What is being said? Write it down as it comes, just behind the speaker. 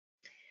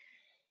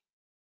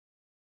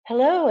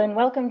Hello and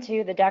welcome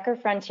to the Decker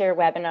Frontier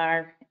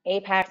webinar,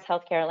 APAC's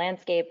Healthcare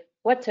Landscape,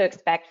 What to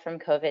Expect from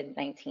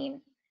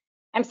COVID-19.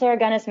 I'm Sarah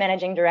Gunnis,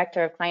 Managing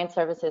Director of Client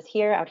Services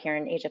out here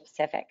in Asia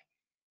Pacific.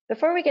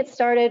 Before we get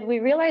started, we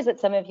realize that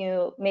some of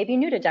you may be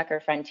new to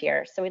Decker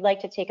Frontier, so we'd like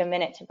to take a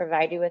minute to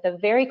provide you with a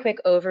very quick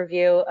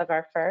overview of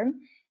our firm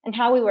and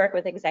how we work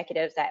with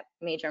executives at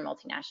major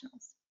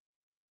multinationals.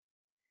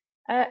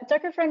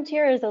 Decker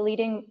Frontier is a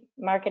leading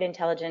market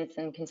intelligence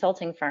and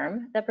consulting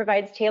firm that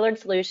provides tailored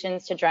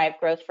solutions to drive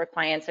growth for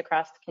clients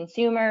across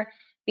consumer,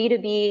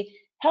 B2B,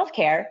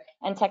 healthcare,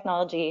 and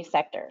technology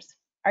sectors.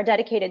 Our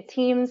dedicated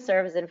teams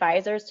serve as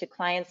advisors to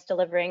clients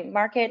delivering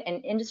market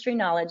and industry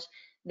knowledge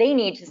they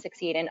need to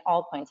succeed in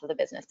all points of the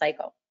business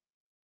cycle.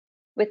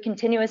 With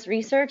continuous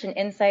research and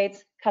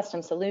insights,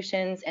 custom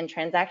solutions, and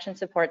transaction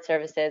support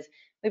services,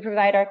 we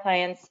provide our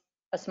clients,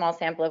 a small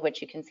sample of which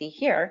you can see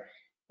here,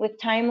 with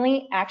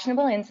timely,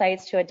 actionable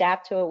insights to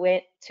adapt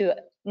to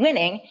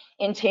winning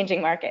in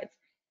changing markets.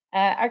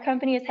 Our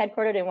company is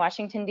headquartered in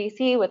Washington,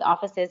 D.C., with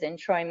offices in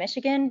Troy,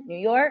 Michigan, New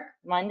York,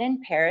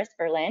 London, Paris,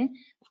 Berlin,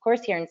 of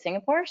course here in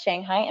Singapore,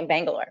 Shanghai, and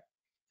Bangalore.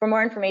 For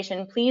more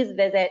information, please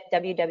visit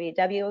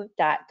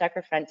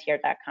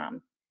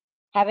www.deckerfrontier.com.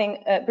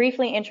 Having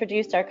briefly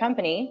introduced our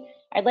company,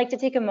 I'd like to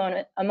take a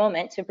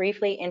moment to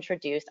briefly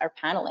introduce our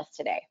panelists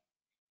today.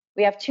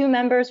 We have two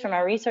members from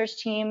our research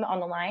team on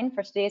the line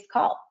for today's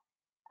call.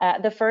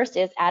 The first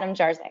is Adam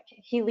Jarczyk.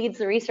 He leads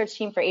the research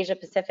team for Asia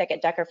Pacific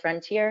at Decker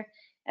Frontier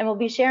and will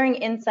be sharing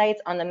insights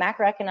on the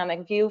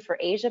macroeconomic view for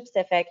Asia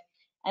Pacific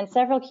and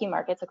several key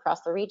markets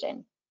across the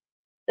region.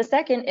 The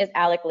second is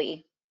Alec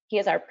Lee. He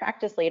is our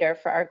practice leader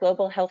for our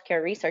global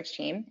healthcare research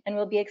team and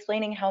will be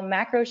explaining how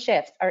macro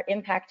shifts are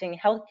impacting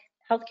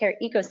healthcare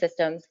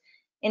ecosystems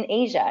in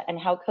Asia and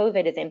how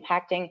COVID is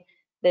impacting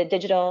the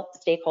digital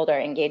stakeholder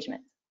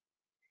engagement.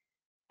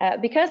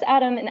 Because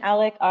Adam and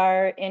Alec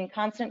are in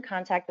constant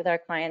contact with our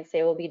clients,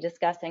 they will be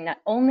discussing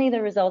not only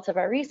the results of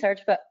our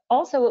research, but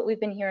also what we've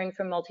been hearing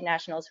from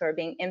multinationals who are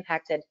being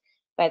impacted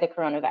by the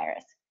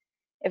coronavirus.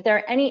 If there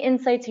are any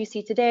insights you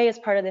see today as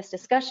part of this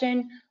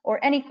discussion,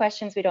 or any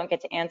questions we don't get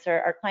to answer,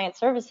 our client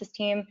services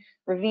team,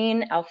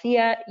 Raveen,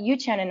 Althea,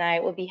 Yuchen, and I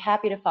will be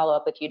happy to follow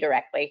up with you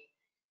directly.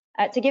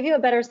 To give you a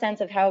better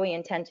sense of how we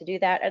intend to do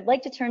that, I'd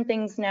like to turn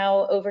things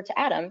now over to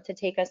Adam to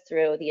take us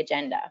through the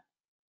agenda.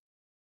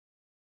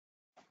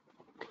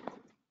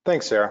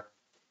 Thanks, Sarah.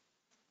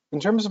 In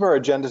terms of our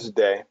agenda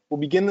today, we'll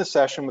begin the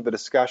session with a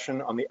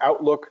discussion on the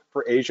outlook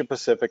for Asia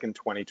Pacific in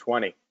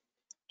 2020.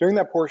 During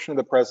that portion of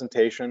the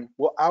presentation,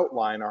 we'll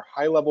outline our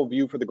high-level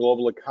view for the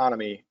global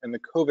economy and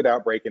the COVID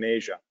outbreak in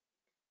Asia,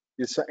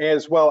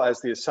 as well as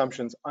the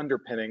assumptions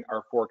underpinning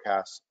our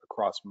forecasts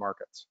across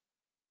markets.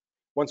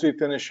 Once we've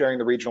finished sharing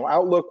the regional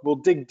outlook, we'll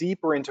dig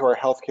deeper into our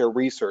healthcare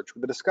research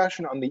with a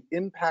discussion on the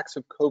impacts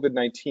of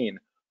COVID-19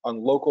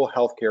 on local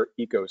healthcare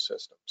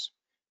ecosystems.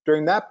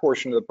 During that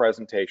portion of the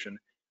presentation,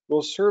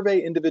 we'll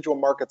survey individual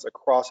markets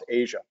across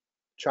Asia,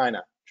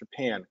 China,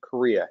 Japan,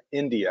 Korea,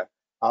 India,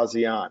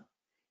 ASEAN,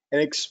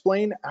 and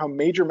explain how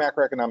major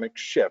macroeconomic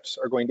shifts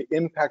are going to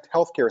impact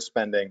healthcare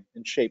spending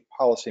and shape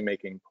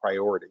policymaking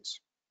priorities.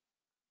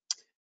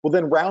 We'll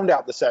then round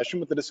out the session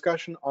with a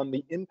discussion on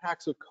the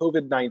impacts of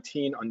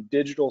COVID-19 on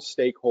digital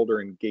stakeholder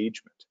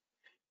engagement.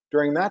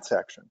 During that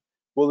section,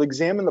 we'll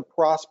examine the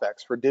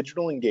prospects for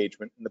digital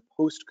engagement in the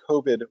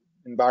post-COVID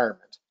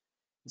environment.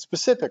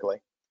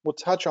 Specifically, we'll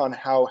touch on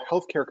how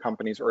healthcare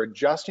companies are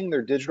adjusting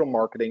their digital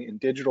marketing and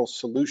digital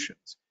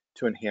solutions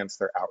to enhance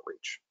their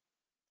outreach.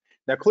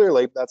 Now,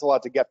 clearly, that's a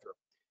lot to get through.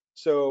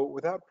 So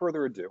without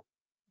further ado,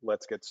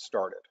 let's get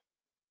started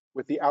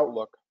with the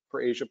outlook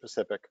for Asia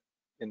Pacific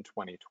in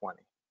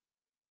 2020.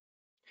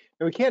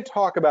 Now, we can't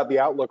talk about the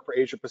outlook for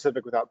Asia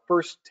Pacific without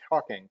first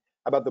talking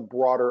about the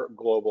broader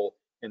global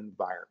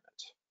environment.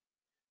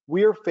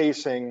 We are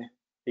facing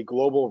a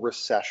global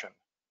recession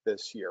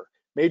this year.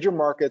 Major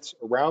markets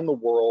around the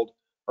world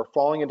are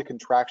falling into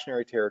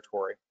contractionary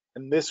territory,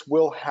 and this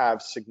will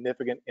have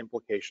significant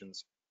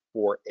implications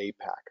for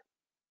APAC.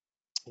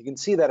 You can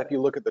see that if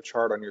you look at the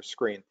chart on your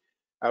screen.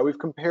 We've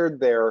compared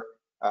their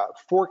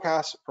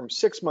forecasts from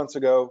 6 months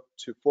ago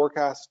to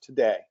forecasts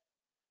today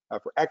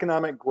for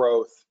economic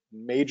growth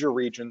in major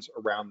regions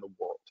around the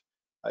world.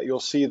 You'll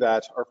see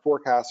that our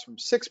forecasts from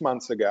 6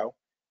 months ago,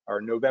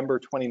 our November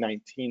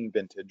 2019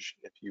 vintage,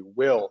 if you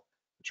will,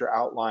 which are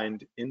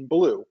outlined in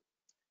blue,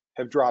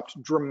 have dropped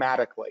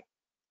dramatically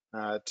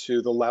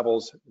to the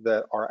levels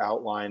that are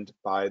outlined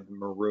by the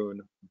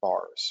maroon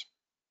bars.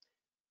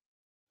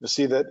 You'll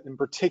see that in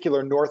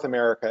particular, North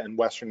America and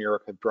Western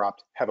Europe have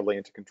dropped heavily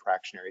into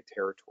contractionary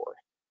territory.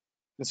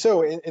 And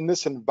so in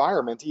this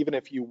environment, even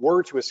if you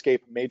were to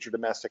escape a major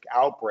domestic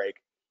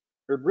outbreak,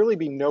 there'd really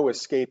be no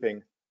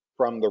escaping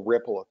from the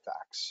ripple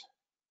effects.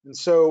 And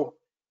so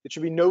it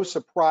should be no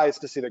surprise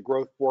to see that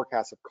growth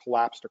forecasts have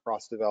collapsed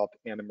across developed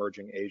and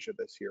emerging Asia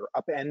this year,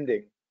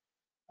 upending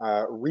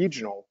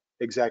regional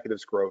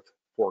executives' growth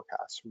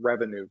forecasts,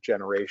 revenue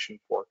generation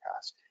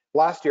forecasts.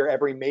 Last year,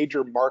 every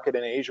major market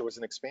in Asia was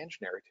in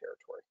expansionary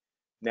territory.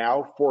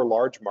 Now, 4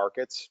 large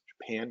markets,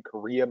 Japan,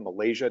 Korea,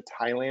 Malaysia,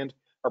 Thailand,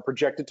 are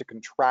projected to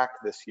contract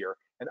this year,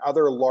 and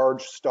other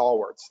large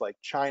stalwarts like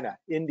China,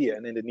 India,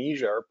 and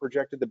Indonesia are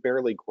projected to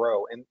barely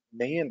grow and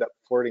may end up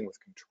flirting with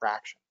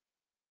contraction.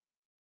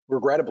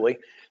 Regrettably,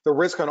 the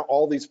risk on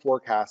all these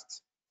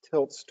forecasts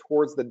tilts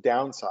towards the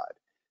downside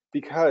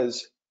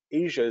because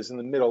Asia is in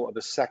the middle of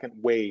a second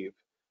wave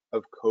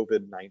of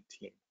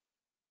COVID-19.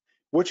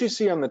 What you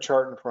see on the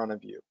chart in front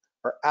of you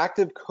are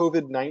active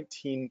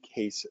COVID-19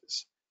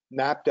 cases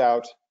mapped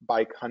out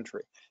by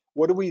country.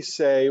 What do we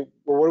say,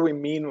 or what do we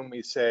mean when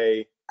we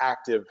say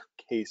active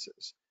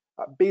cases?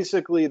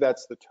 Basically,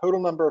 that's the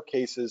total number of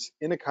cases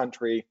in a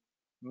country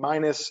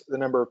minus the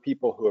number of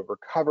people who have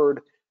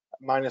recovered,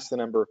 minus the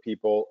number of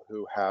people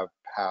who have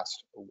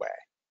passed away.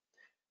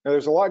 Now,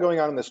 there's a lot going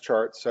on in this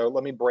chart, so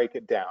let me break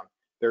it down.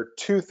 There are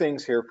two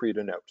things here for you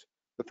to note.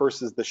 The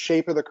first is the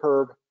shape of the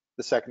curve.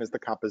 The second is the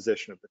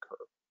composition of the curve.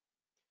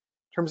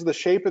 In terms of the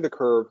shape of the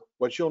curve,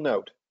 what you'll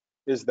note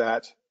is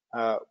that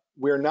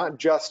we're not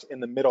just in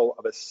the middle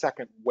of a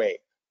second wave,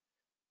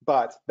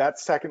 but that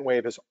second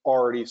wave has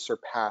already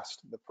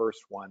surpassed the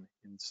first one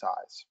in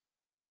size.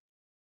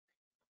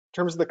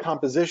 In terms of the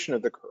composition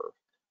of the curve,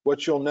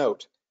 what you'll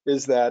note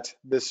is that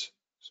this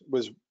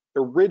was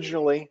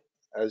originally,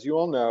 as you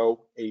all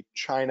know, a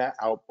China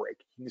outbreak.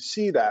 You can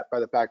see that by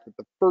the fact that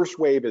the first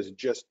wave is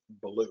just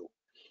blue.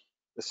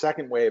 The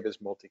second wave is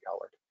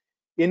multicolored,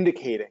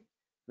 indicating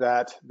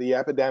that the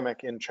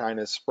epidemic in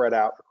China is spread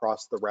out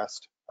across the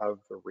rest of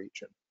the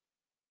region.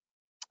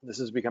 This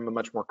has become a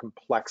much more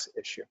complex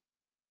issue.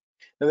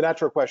 Now, the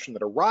natural question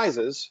that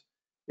arises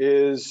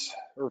is,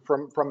 or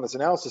from this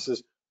analysis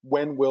is,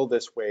 when will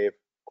this wave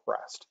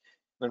crest?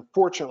 And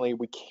unfortunately,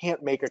 we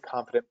can't make a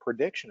confident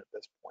prediction at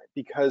this point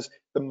because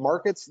the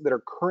markets that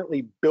are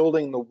currently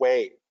building the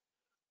wave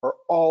are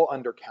all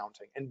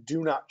undercounting and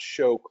do not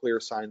show clear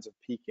signs of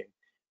peaking.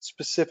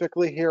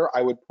 Specifically here,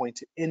 I would point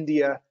to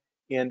India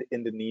and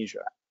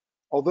Indonesia.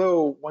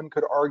 Although one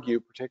could argue,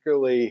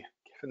 particularly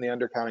given the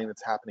undercounting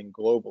that's happening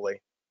globally,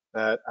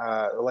 that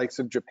the likes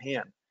of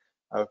Japan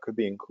could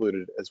be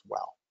included as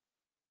well.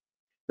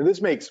 Now,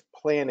 this makes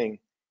planning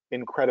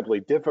incredibly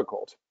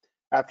difficult.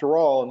 After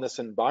all, in this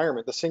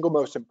environment, the single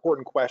most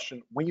important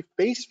question we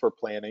face for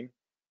planning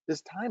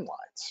is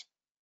timelines.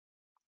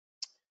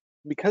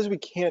 Because we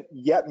can't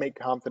yet make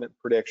confident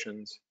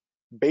predictions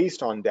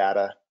based on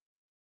data,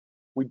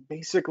 we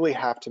basically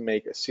have to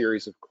make a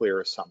series of clear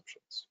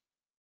assumptions.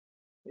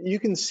 You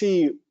can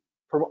see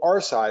from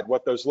our side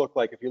what those look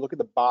like if you look at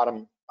the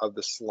bottom of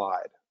the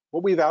slide.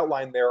 What we've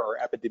outlined there are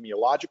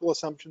epidemiological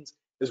assumptions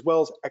as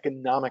well as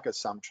economic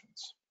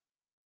assumptions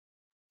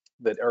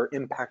that are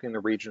impacting the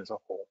region as a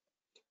whole.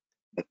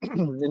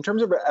 In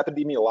terms of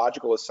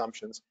epidemiological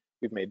assumptions,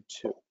 we've made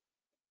two.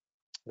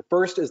 The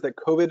first is that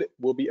COVID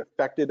will be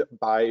affected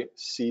by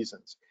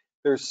seasons.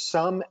 There's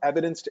some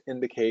evidence to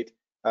indicate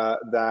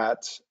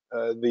that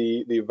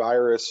the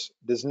virus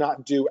does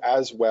not do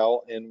as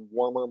well in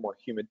warmer, more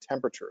humid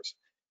temperatures.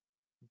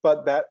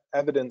 But that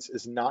evidence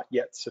is not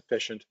yet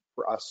sufficient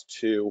for us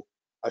to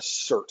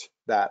assert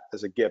that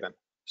as a given.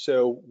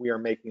 So we are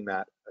making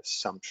that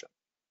assumption.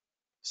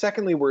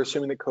 Secondly, we're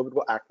assuming that COVID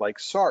will act like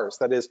SARS.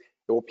 That is,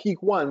 it will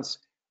peak once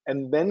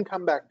and then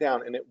come back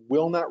down, and it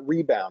will not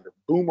rebound or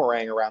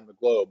boomerang around the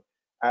globe,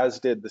 as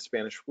did the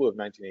Spanish flu of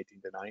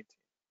 1918 to 19.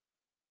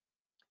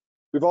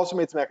 We've also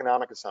made some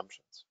economic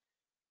assumptions.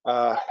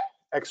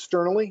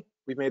 Externally,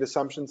 we've made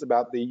assumptions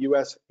about the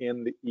US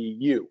and the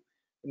EU,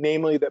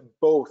 namely that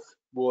both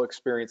will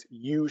experience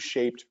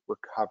U-shaped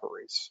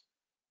recoveries.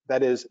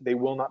 That is, they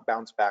will not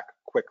bounce back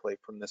quickly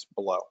from this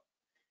blow.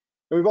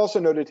 And we've also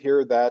noted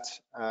here that,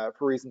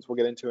 for reasons we'll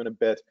get into in a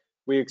bit,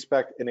 we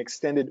expect an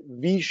extended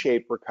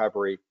V-shaped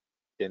recovery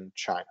in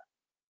China.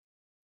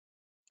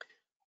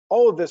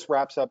 All of this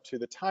wraps up to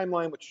the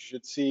timeline, which you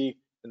should see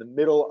in the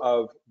middle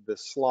of the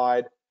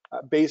slide,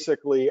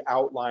 basically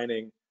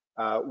outlining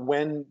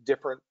when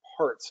different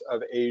parts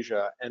of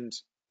Asia and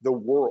the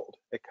world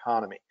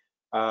economy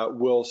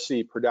will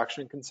see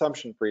production and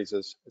consumption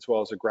freezes, as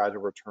well as a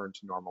gradual return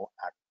to normal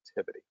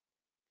activity.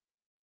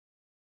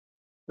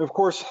 And of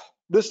course,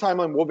 this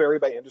timeline will vary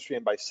by industry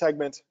and by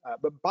segment,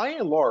 but by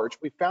and large,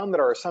 we found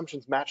that our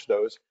assumptions match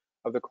those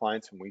of the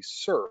clients whom we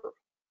serve.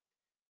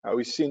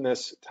 We've seen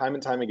this time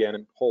and time again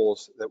in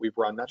polls that we've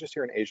run, not just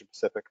here in Asia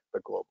Pacific,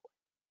 but globally.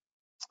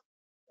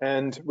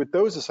 And with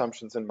those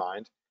assumptions in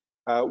mind,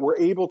 we're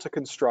able to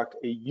construct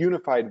a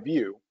unified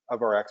view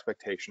of our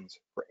expectations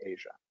for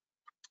Asia.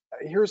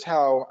 Here's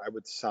how I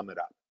would sum it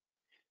up.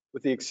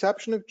 With the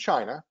exception of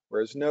China,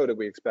 where as noted,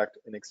 we expect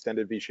an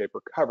extended V-shaped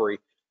recovery,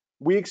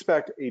 we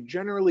expect a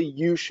generally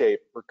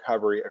U-shaped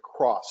recovery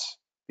across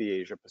the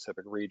Asia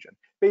Pacific region.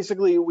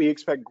 Basically, we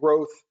expect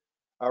growth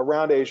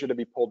around Asia to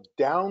be pulled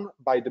down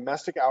by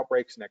domestic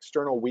outbreaks and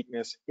external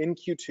weakness in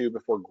Q2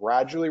 before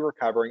gradually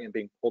recovering and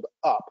being pulled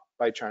up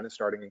by China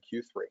starting in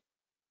Q3.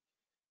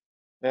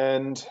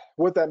 And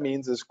what that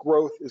means is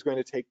growth is going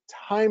to take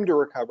time to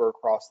recover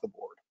across the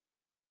board.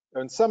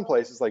 In some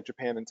places like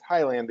Japan and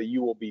Thailand, the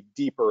U will be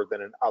deeper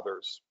than in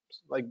others,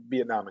 like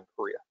Vietnam and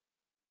Korea.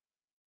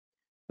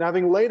 Now,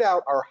 having laid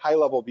out our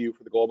high-level view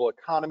for the global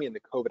economy and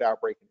the COVID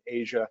outbreak in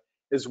Asia,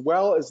 as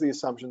well as the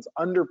assumptions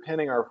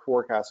underpinning our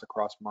forecasts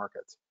across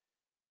markets,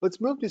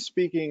 let's move to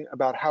speaking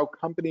about how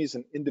companies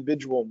and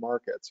individual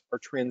markets are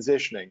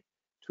transitioning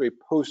to a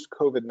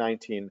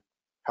post-COVID-19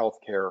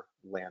 healthcare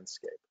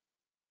landscape.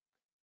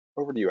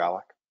 Over to you,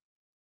 Alec.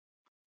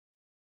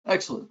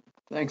 Excellent.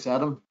 Thanks,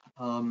 Adam.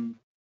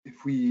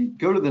 If we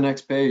go to the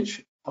next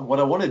page, what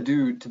I want to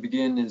do to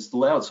begin is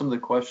lay out some of the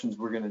questions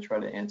we're going to try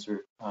to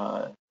answer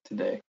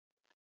today.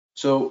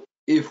 So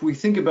if we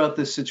think about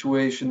this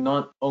situation,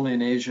 not only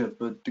in Asia,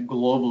 but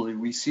globally,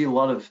 we see a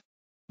lot of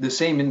the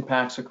same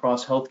impacts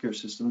across healthcare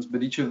systems,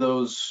 but each of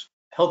those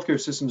healthcare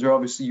systems are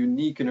obviously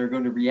unique and are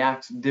going to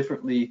react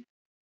differently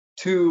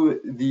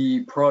to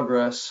the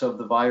progress of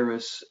the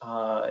virus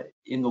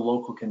in the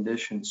local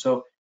conditions.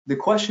 So the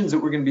questions that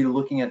we're going to be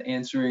looking at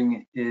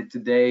answering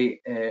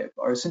today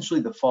are essentially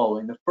the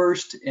following. The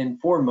first and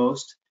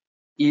foremost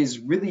is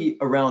really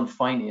around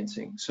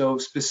financing. So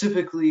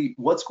specifically,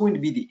 what's going to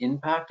be the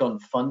impact on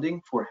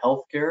funding for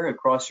healthcare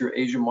across your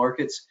Asian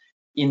markets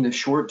in the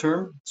short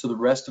term, so the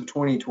rest of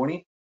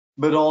 2020,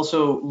 but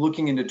also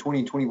looking into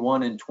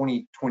 2021 and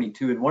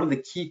 2022. And one of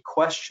the key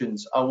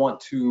questions I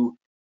want to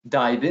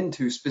dive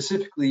into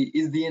specifically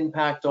is the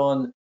impact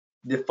on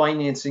the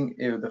financing,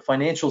 the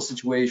financial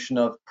situation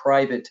of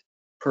private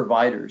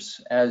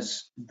providers,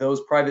 as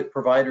those private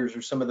providers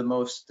are some of the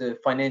most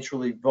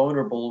financially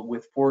vulnerable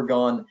with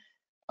foregone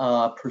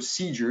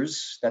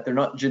procedures that they're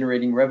not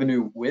generating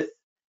revenue with.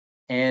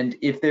 And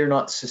if they're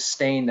not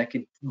sustained, that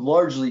could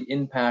largely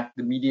impact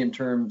the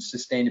medium-term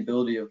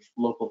sustainability of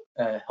local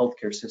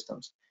healthcare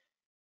systems.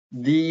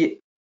 The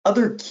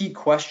other key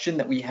question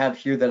that we have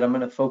here that I'm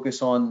going to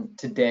focus on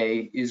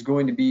today is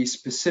going to be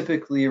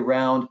specifically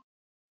around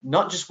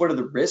not just what are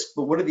the risks,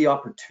 but what are the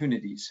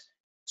opportunities.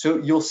 So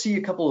you'll see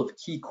a couple of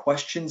key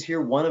questions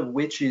here, one of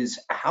which is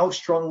how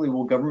strongly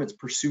will governments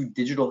pursue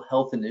digital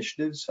health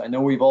initiatives? I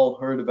know we've all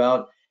heard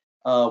about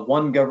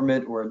one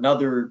government or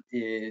another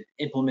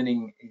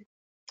implementing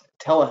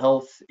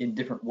telehealth in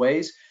different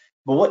ways,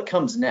 but what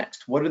comes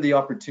next? What are the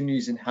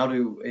opportunities, and how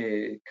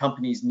do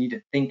companies need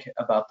to think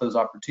about those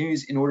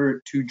opportunities in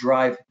order to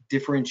drive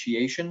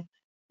differentiation,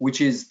 which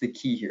is the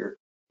key here,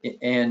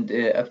 and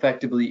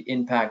effectively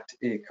impact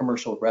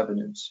commercial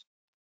revenues?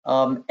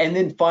 And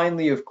then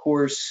finally, of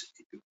course,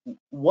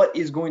 what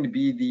is going to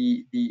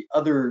be the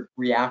other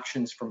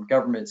reactions from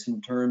governments in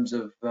terms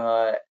of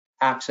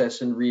access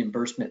and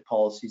reimbursement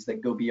policies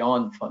that go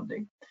beyond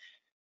funding?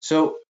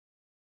 So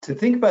to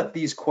think about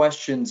these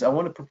questions, I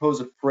want to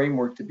propose a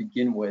framework to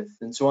begin with.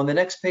 And so on the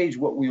next page,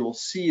 what we will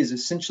see is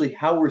essentially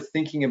how we're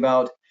thinking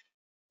about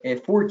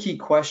 4 key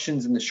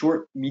questions in the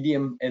short,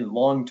 medium, and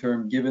long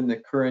term, given the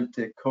current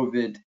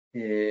COVID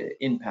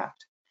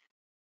impact.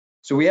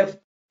 So we have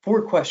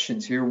 4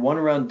 questions here, one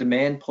around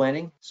demand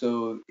planning,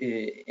 so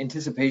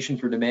anticipation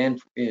for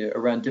demand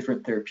around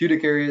different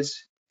therapeutic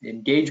areas,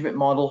 engagement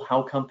model,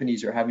 how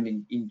companies are having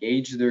to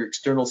engage their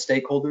external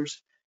stakeholders,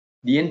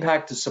 the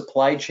impact of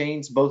supply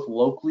chains, both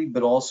locally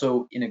but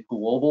also in a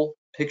global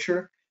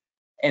picture,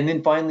 and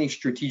then finally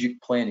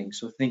strategic planning,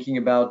 so thinking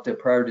about the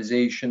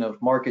prioritization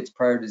of markets,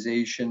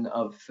 prioritization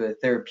of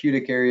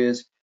therapeutic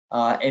areas,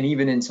 and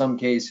even in some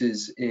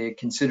cases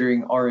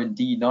considering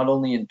R&D, not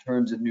only in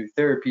terms of new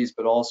therapies,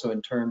 but also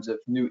in terms of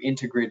new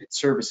integrated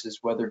services,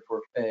 whether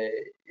for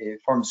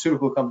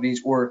pharmaceutical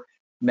companies or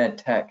med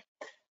tech.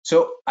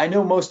 So I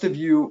know most of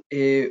you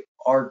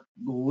are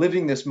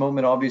living this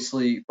moment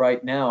obviously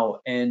right now,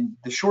 and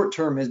the short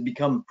term has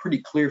become pretty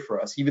clear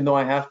for us, even though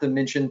I have to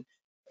mention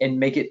and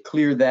make it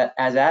clear that,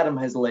 as Adam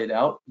has laid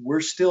out,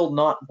 we're still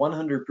not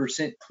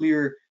 100%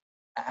 clear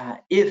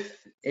if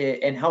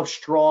and how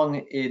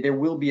strong there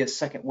will be a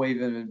second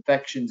wave of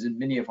infections in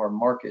many of our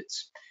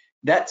markets.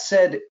 That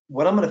said,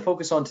 what I'm going to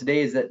focus on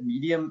today is that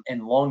medium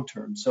and long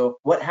term. So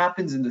what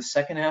happens in the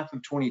second half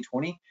of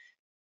 2020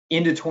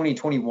 into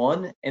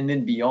 2021 and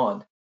then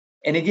beyond?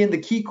 And again, the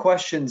key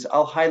questions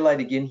I'll highlight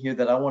again here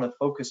that I want to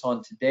focus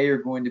on today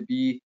are going to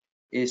be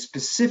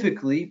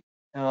specifically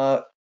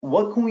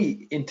what can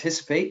we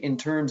anticipate in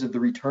terms of the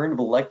return of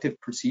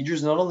elective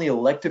procedures, not only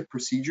elective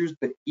procedures,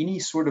 but any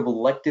sort of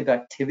elective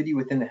activity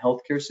within the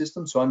healthcare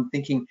system. So I'm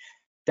thinking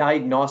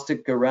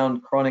diagnostic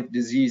around chronic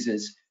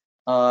diseases,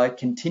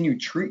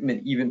 continued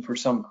treatment even for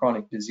some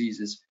chronic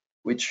diseases,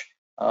 which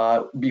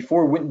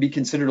before wouldn't be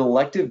considered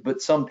elective,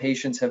 but some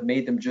patients have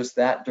made them just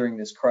that during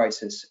this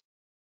crisis.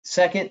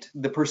 Second,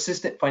 the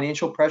persistent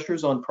financial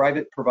pressures on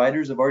private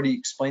providers. I've already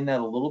explained that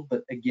a little,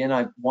 but again,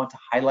 I want to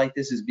highlight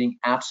this as being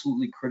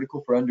absolutely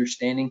critical for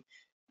understanding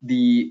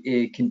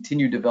the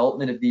continued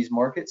development of these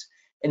markets.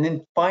 And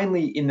then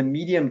finally, in the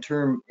medium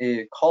term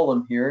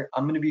column here,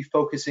 I'm going to be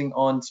focusing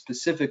on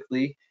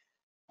specifically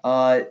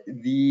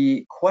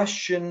the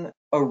question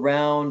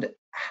around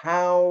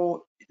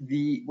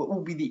what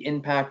will be the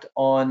impact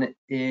on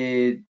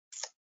the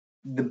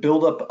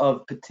buildup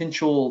of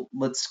potential,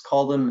 let's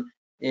call them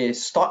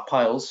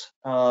stockpiles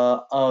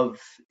of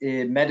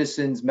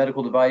medicines,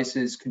 medical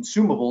devices,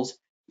 consumables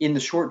in the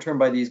short term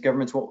by these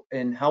governments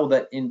and how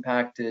that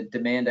impacted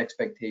demand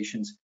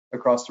expectations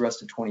across the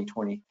rest of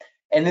 2020.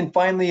 And then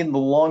finally, in the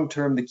long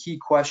term, the key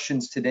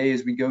questions today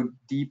as we go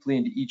deeply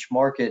into each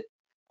market,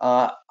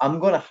 I'm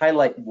going to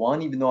highlight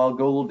one, even though I'll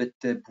go a little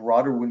bit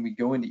broader when we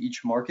go into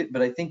each market.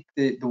 But I think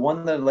the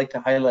one that I'd like to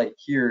highlight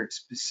here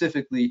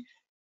specifically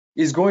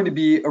is going to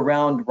be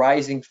around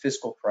rising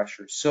fiscal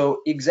pressures.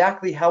 So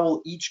exactly how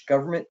will each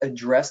government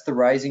address the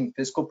rising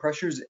fiscal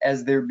pressures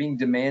as they're being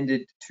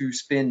demanded to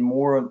spend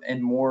more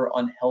and more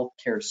on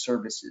healthcare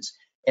services?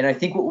 And I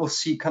think what we'll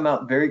see come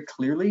out very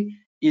clearly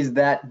is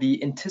that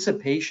the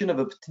anticipation of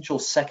a potential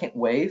second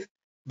wave,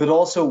 but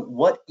also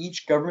what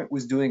each government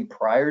was doing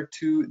prior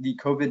to the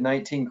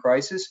COVID-19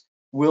 crisis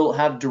will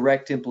have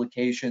direct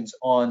implications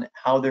on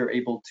how they're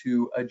able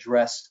to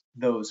address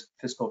those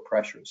fiscal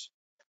pressures.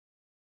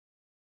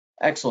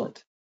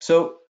 Excellent.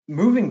 So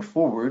moving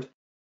forward,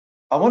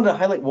 I wanted to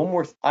highlight one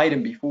more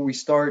item before we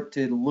start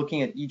to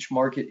looking at each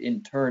market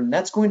in turn.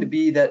 That's going to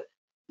be that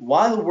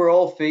while we're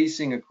all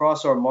facing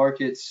across our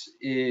markets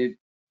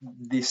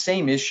the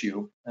same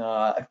issue,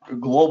 a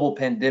global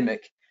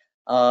pandemic,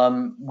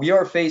 we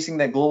are facing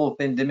that global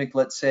pandemic,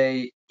 let's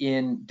say,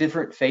 in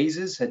different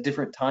phases at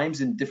different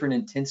times in different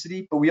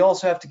intensity, but we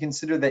also have to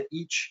consider that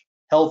each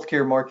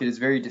healthcare market is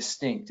very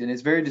distinct, and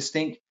it's very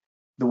distinct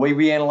the way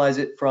we analyze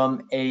it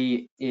from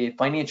a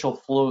financial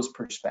flows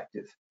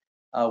perspective,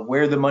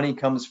 where the money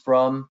comes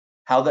from,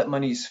 how that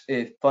money's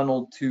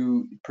funneled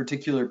to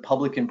particular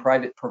public and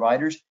private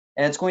providers,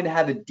 and it's going to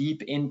have a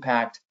deep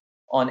impact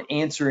on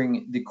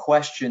answering the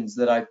questions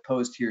that I've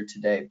posed here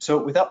today.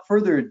 So without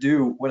further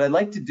ado, what I'd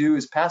like to do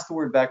is pass the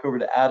word back over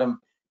to Adam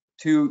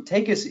to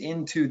take us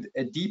into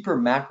a deeper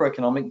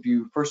macroeconomic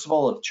view, first of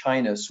all, of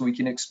China, so we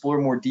can explore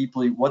more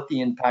deeply what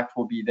the impact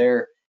will be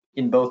there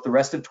in both the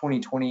rest of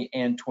 2020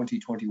 and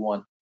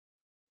 2021.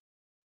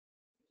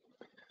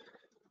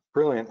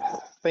 Brilliant.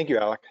 Thank you,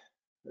 Alec.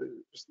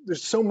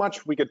 There's so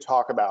much we could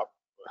talk about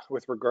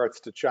with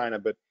regards to China,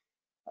 but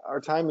our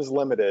time is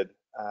limited.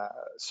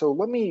 So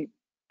let me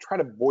try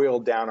to boil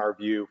down our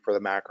view for the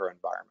macro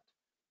environment.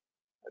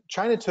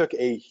 China took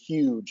a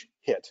huge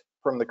hit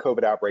from the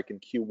COVID outbreak in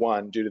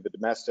Q1 due to the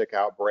domestic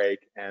outbreak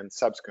and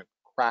subsequent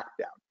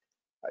crackdown.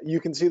 You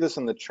can see this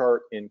in the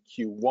chart in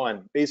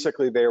Q1.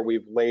 Basically there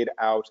we've laid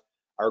out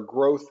our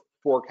growth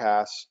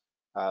forecasts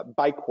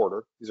by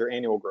quarter. These are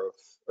annual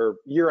growth or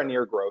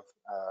year-on-year growth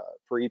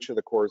for each of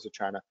the cores of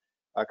China,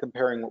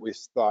 comparing what we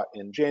thought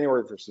in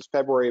January versus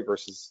February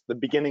versus the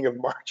beginning of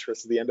March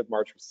versus the end of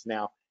March versus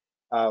now.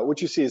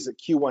 What you see is that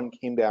Q1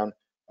 came down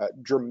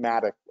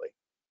dramatically.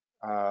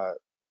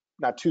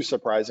 Not too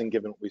surprising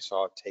given what we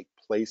saw take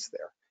place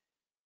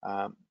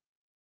there.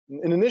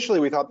 And initially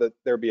we thought that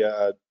there'd be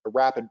a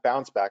rapid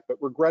bounce back, but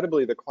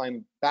regrettably the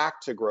climb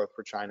back to growth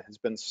for China has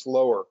been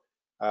slower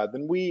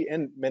than we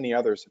and many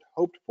others had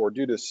hoped for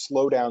due to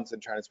slowdowns in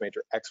China's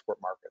major export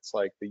markets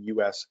like the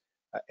US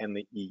and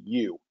the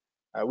EU,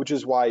 which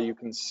is why you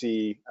can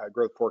see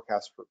growth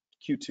forecasts for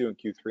Q2 and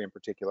Q3 in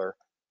particular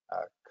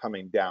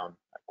coming down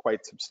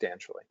quite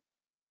substantially.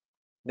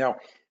 Now,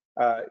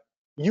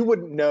 you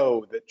wouldn't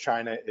know that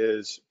China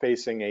is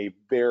facing a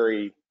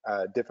very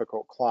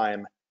difficult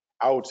climb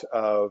out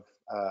of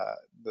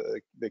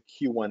the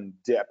Q1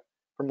 dip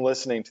from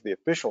listening to the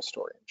official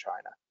story in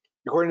China.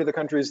 According to the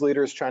country's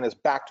leaders, China's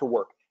back to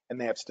work, and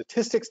they have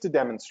statistics to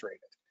demonstrate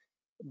it.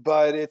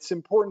 But it's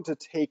important to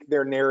take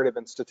their narrative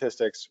and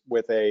statistics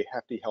with a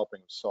hefty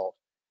helping of salt.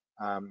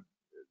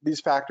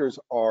 These factors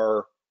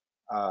are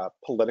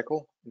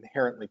political,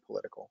 inherently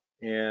political,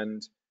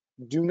 and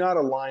do not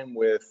align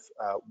with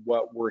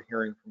what we're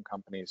hearing from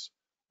companies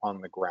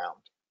on the ground.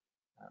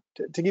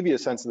 To give you a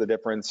sense of the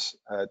difference,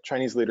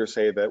 Chinese leaders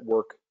say that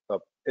work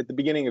at the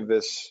beginning of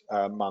this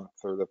month,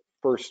 or the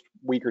first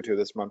week or two of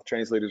this month,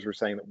 Chinese leaders were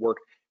saying that work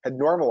had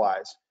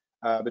normalized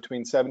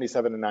between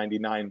 77 and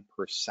 99%,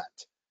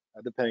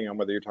 depending on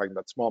whether you're talking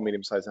about small,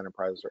 medium-sized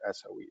enterprises or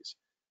SOEs.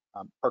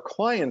 Our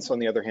clients, on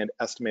the other hand,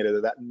 estimated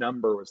that that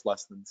number was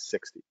less than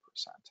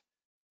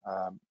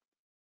 60%.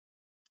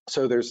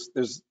 So there's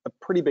a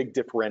pretty big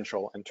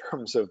differential in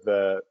terms of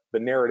the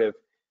narrative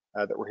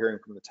that we're hearing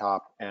from the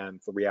top and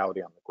the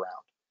reality on the ground.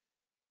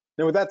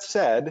 Now, with that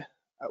said,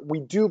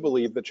 we do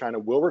believe that China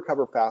will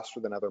recover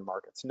faster than other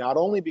markets, not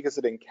only because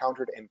it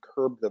encountered and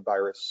curbed the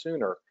virus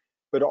sooner,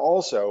 but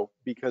also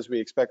because we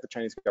expect the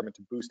Chinese government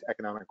to boost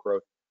economic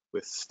growth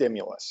with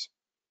stimulus.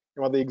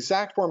 And while the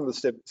exact form of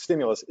the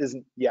stimulus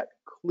isn't yet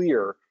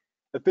clear,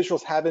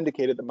 officials have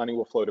indicated that money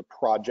will flow to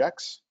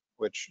projects,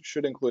 which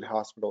should include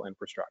hospital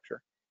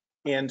infrastructure,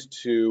 and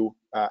to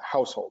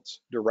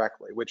households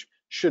directly, which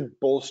should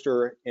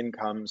bolster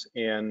incomes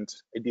and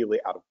ideally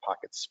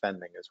out-of-pocket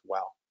spending as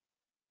well.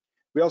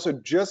 We also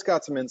just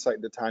got some insight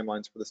into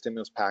timelines for the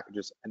stimulus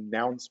package's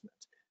announcement.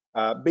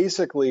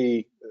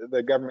 Basically,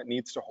 the government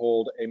needs to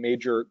hold a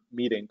major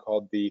meeting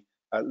called the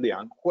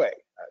Lianghui,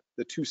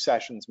 the 2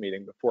 sessions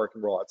meeting before it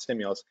can roll out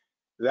stimulus.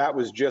 That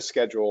was just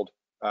scheduled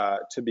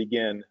to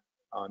begin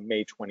on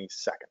May 22nd.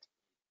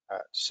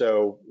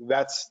 So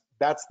that's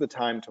that's the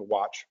time to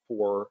watch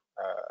for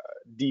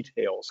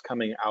details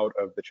coming out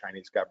of the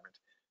Chinese government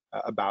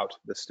about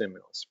the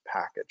stimulus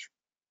package.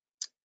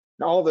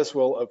 Now, all of this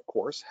will, of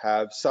course,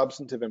 have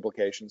substantive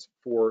implications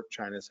for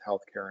China's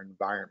healthcare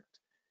environment.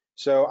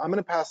 So I'm going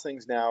to pass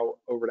things now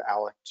over to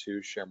Alec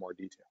to share more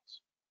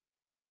details.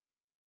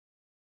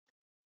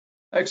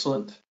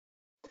 Excellent.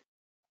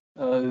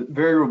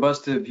 Very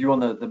robust view on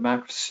the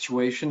macro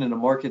situation in a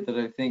market that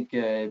I think,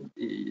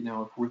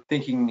 if we're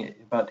thinking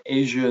about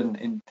Asia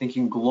and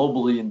thinking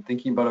globally and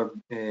thinking about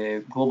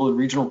our global and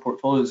regional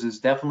portfolios, is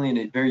definitely in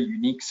a very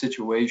unique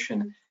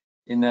situation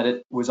in that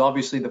it was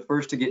obviously the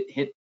first to get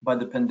hit by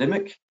the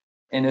pandemic.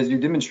 And as you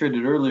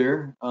demonstrated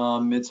earlier,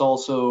 it's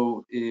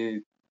also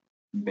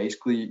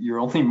basically your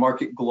only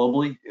market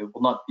globally,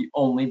 well, not the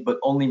only, but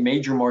only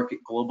major market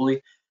globally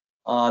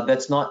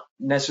that's not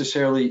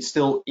necessarily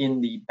still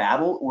in the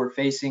battle or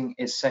facing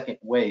a second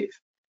wave.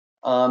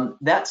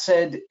 That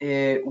said,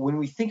 when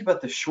we think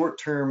about the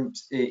short-term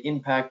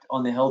impact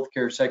on the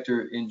healthcare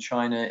sector in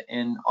China,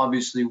 and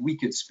obviously we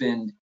could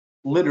spend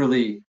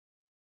literally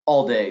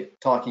all day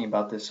talking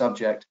about this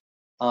subject,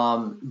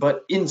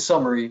 but in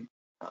summary,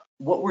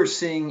 what we're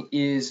seeing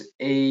is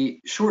a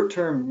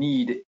short-term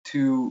need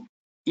to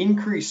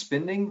increase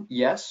spending,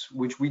 yes,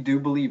 which we do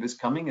believe is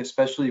coming,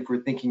 especially if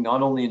we're thinking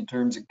not only in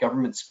terms of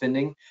government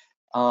spending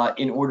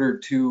in order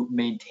to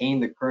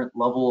maintain the current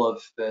level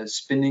of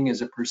spending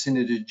as a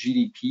percentage of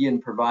GDP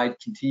and provide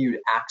continued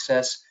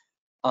access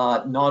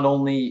not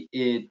only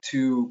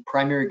to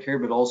primary care,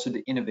 but also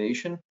to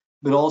innovation,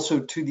 but also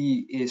to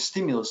the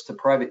stimulus to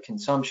private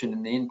consumption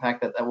and the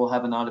impact that that will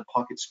have on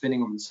out-of-pocket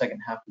spending over the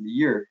second half of the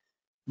year.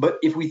 But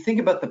if we think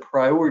about the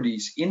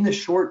priorities in the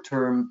short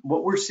term,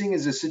 what we're seeing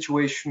is a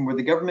situation where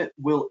the government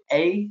will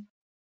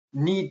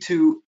need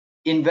to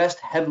invest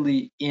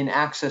heavily in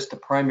access to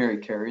primary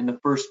care in the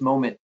first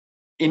moment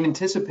in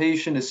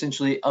anticipation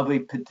essentially of a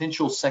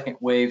potential second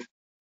wave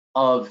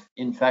of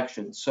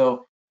infection.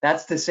 So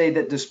that's to say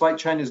that despite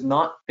China's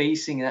not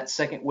facing that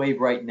second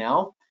wave right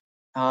now,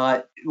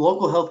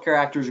 local healthcare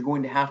actors are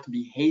going to have to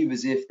behave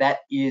as if that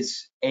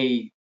is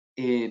a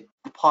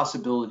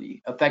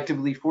possibility,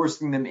 effectively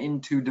forcing them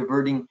into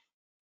diverting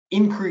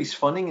increased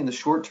funding in the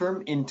short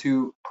term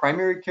into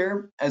primary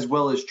care, as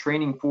well as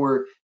training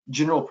for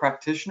general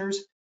practitioners,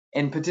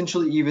 and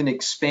potentially even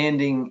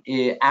expanding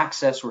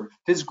access or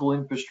physical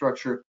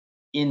infrastructure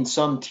in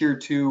some tier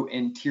 2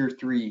 and tier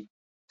 3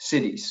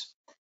 cities.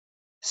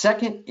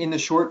 Second, in the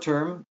short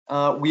term,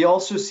 we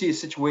also see a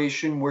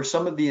situation where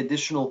some of the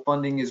additional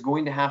funding is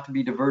going to have to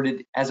be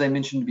diverted, as I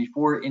mentioned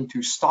before, into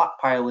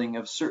stockpiling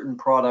of certain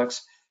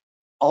products,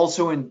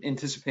 also in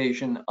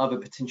anticipation of a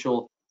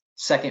potential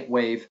second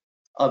wave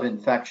of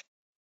infection.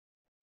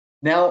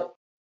 Now,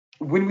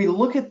 when we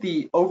look at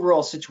the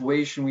overall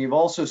situation, we've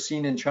also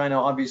seen in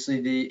China,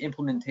 obviously, the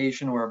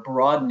implementation or a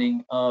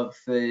broadening of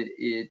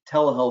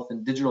telehealth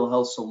and digital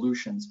health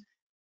solutions.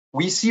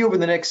 We see over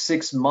the next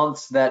 6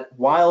 months that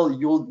while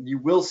you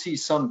will see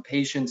some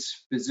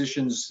patients,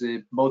 physicians,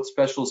 both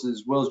specialists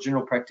as well as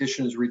general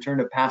practitioners return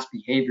to past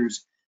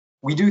behaviors,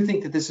 we do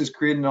think that this has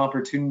created an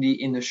opportunity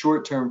in the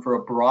short term for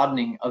a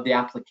broadening of the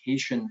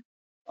application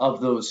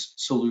of those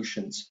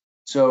solutions.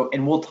 So,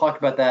 and we'll talk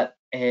about that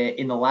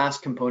in the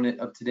last component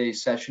of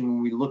today's session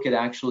when we look at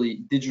actually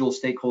digital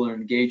stakeholder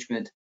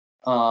engagement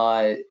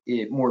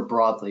more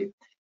broadly.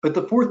 But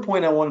the fourth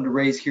point I wanted to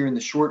raise here in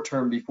the short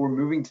term before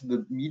moving to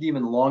the medium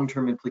and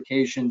long-term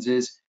implications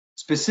is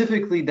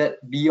specifically that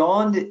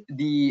beyond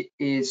the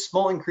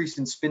small increase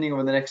in spending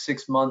over the next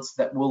 6 months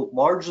that will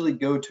largely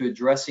go to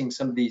addressing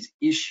some of these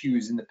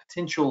issues and the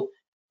potential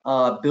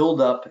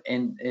buildup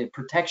and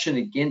protection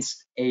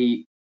against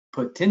a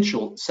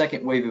potential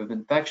second wave of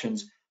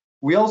infections,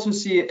 we also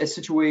see a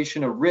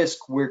situation of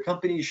risk where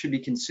companies should be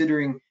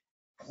considering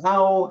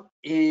how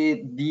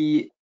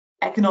the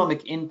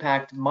economic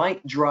impact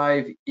might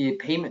drive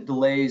payment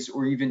delays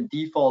or even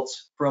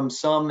defaults from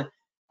some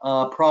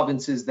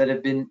provinces that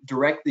have been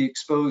directly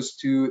exposed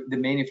to the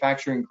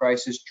manufacturing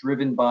crisis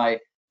driven by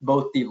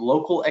both the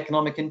local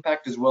economic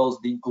impact as well as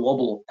the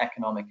global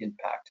economic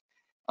impact.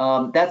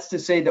 That's to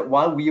say that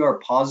while we are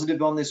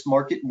positive on this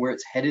market and where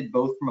it's headed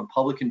both from a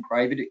public and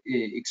private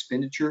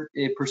expenditure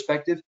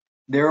perspective,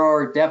 there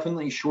are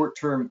definitely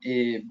short-term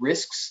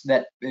risks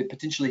that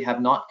potentially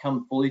have not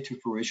come fully to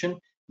fruition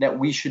that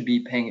we should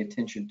be paying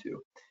attention to.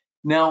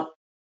 Now,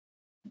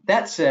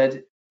 that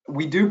said,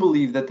 we do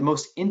believe that the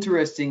most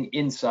interesting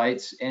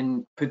insights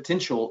and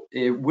potential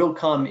will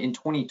come in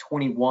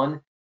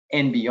 2021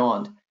 and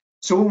beyond.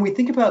 So when we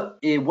think about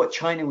what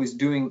China was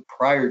doing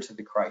prior to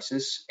the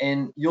crisis,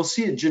 and you'll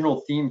see a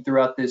general theme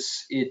throughout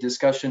this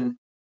discussion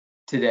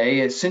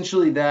today,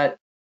 essentially that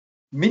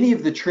many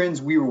of the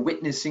trends we were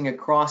witnessing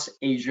across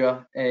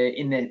Asia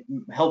in the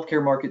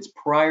healthcare markets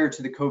prior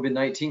to the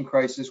COVID-19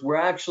 crisis, we're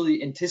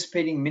actually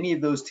anticipating many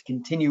of those to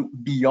continue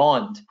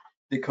beyond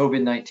the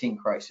COVID-19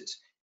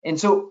 crisis. And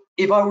so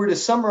if I were to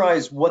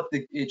summarize what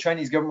the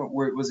Chinese government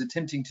was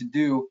attempting to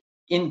do,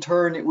 in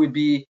turn, it would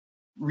be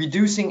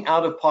reducing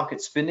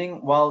out-of-pocket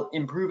spending while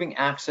improving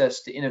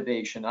access to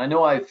innovation. I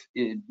know I've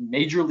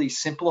majorly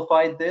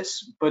simplified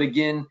this, but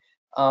again,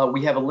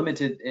 we have a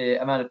limited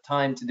amount of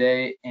time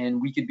today,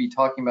 and we could be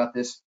talking about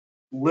this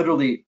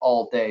literally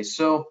all day.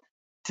 So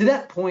to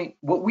that point,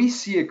 what we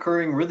see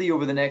occurring really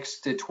over the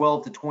next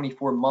 12 to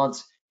 24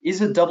 months is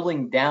a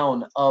doubling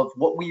down of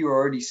what we are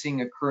already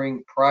seeing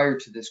occurring prior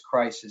to this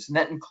crisis. And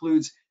that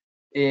includes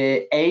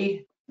the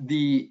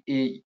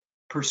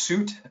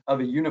pursuit of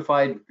a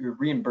unified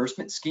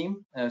reimbursement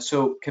scheme,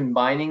 so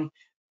combining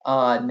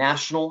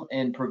national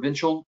and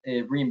provincial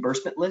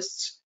reimbursement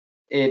lists.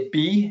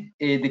 B,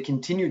 the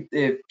continued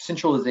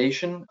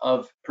centralization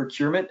of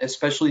procurement,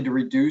 especially to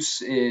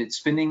reduce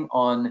spending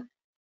on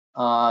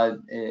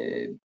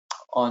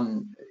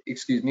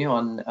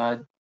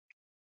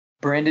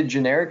branded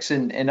generics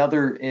and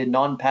other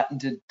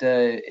non-patented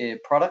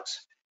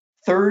products.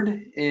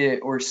 Third,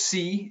 or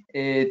C,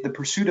 the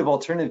pursuit of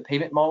alternative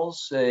payment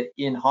models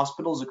in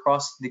hospitals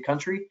across the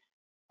country.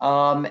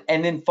 And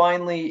then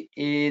finally,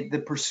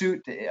 the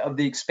pursuit of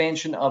the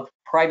expansion of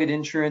private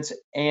insurance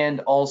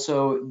and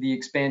also the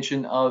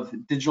expansion of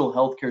digital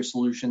healthcare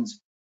solutions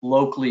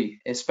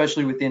locally,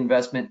 especially with the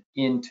investment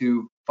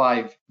into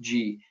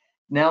 5G.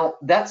 Now,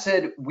 that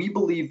said, we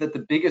believe that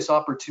the biggest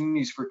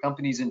opportunities for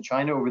companies in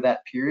China over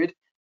that period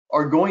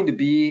are going to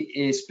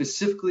be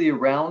specifically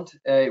around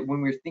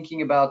when we're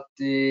thinking about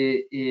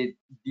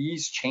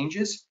these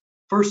changes.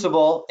 First of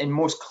all, and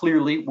most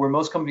clearly, where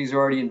most companies are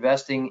already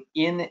investing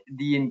in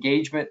the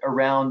engagement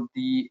around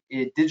the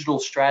digital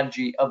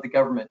strategy of the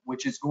government,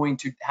 which is going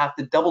to have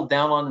to double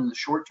down on in the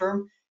short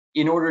term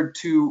in order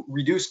to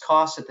reduce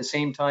costs at the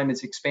same time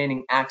as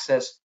expanding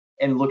access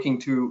and looking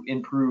to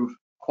improve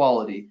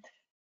quality.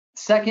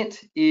 Second,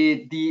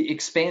 the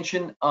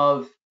expansion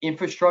of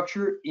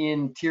infrastructure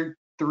in Tier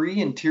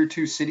 3 and Tier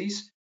 2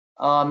 cities,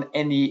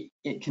 and the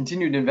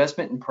continued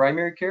investment in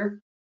primary care.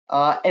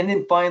 And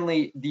then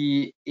finally,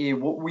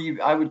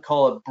 I would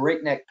call a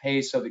breakneck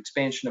pace of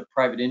expansion of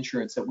private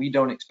insurance that we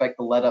don't expect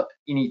to let up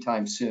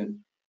anytime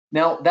soon.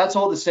 Now, that's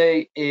all to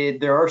say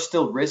there are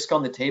still risks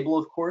on the table,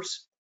 of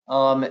course.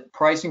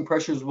 Pricing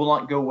pressures will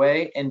not go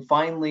away. And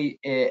finally,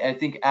 I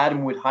think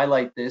Adam would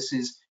highlight this,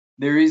 is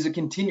there is a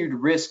continued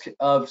risk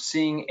of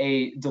seeing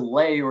a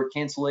delay or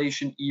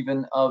cancellation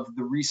even of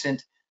the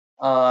recent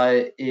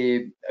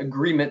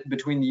agreement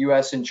between the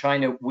US and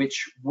China,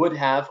 which would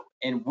have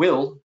and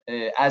will,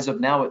 as of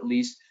now at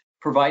least,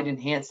 provide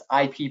enhanced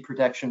IP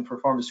protection for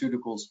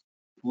pharmaceuticals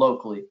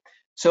locally.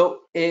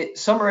 So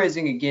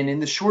summarizing again, in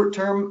the short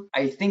term,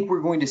 I think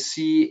we're going to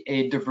see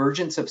a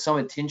divergence of some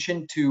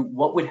attention to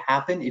what would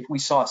happen if we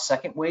saw a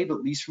second wave,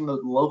 at least from the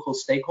local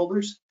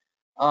stakeholders.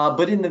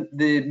 But in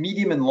the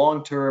medium and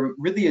long term,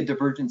 really a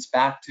divergence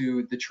back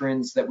to the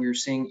trends that we were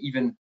seeing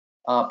even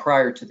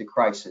prior to the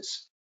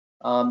crisis.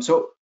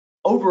 So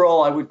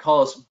overall, I would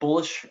call us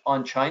bullish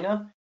on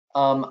China.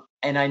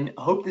 And I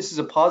hope this is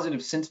a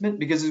positive sentiment,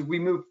 because as we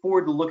move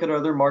forward to look at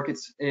other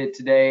markets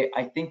today,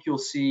 I think you'll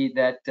see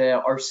that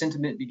our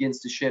sentiment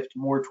begins to shift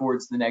more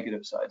towards the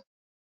negative side.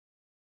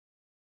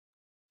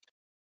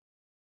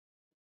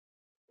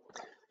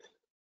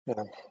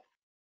 Yeah.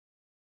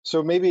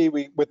 So maybe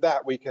with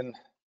that we can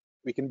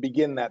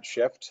begin that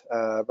shift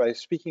by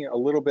speaking a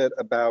little bit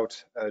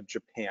about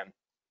Japan.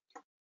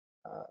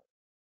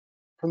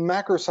 From the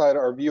macro side,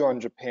 our view on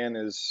Japan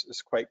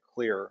is quite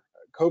clear.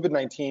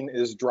 COVID-19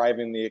 is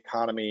driving the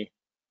economy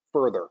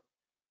further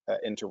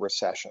into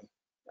recession.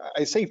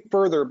 I say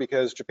further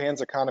because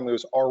Japan's economy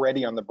was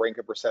already on the brink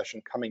of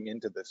recession coming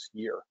into this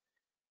year.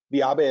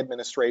 The Abe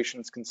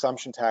administration's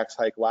consumption tax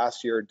hike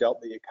last year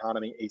dealt the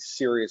economy a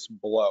serious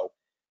blow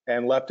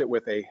and left it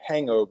with a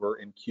hangover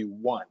in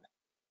Q1,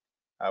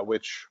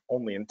 which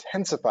only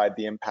intensified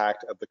the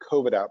impact of the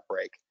COVID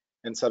outbreak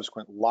and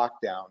subsequent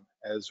lockdown,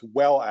 as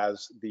well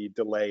as the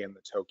delay in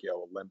the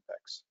Tokyo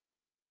Olympics.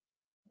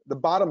 The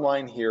bottom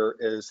line here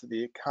is that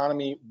the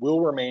economy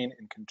will remain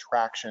in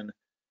contraction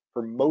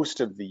for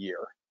most of the year,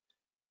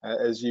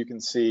 as you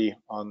can see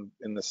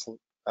in this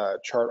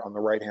chart on the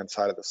right-hand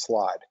side of the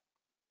slide.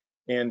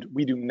 And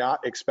we do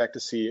not expect to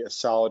see a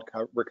solid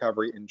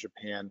recovery in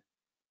Japan,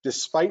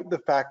 despite the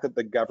fact that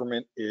the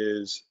government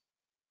is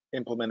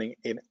implementing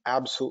an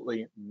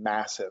absolutely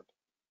massive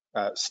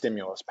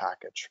stimulus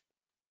package.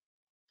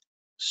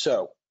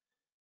 So,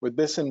 with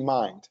this in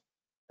mind,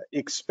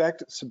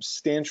 expect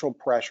substantial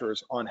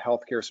pressures on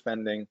healthcare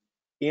spending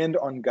and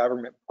on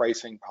government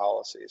pricing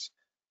policies,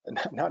 and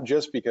not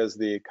just because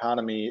the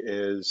economy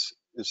is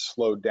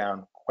slowed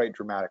down quite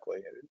dramatically.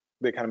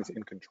 The economy is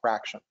in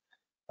contraction,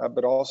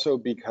 but also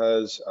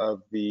because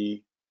of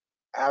the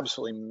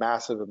absolutely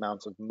massive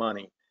amounts of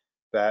money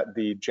that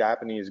the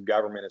Japanese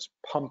government is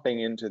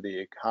pumping into the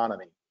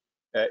economy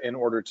in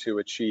order to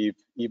achieve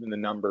even the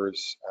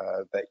numbers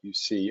that you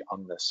see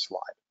on this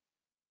slide.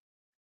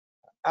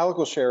 Alec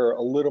will share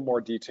a little more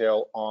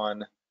detail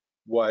on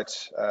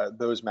what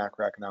those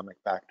macroeconomic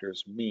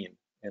factors mean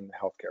in the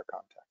healthcare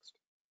context.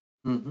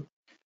 Mm-hmm.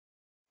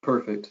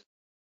 Perfect.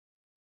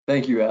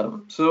 Thank you,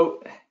 Adam.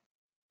 So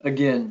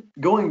Again,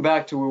 going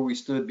back to where we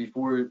stood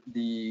before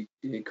the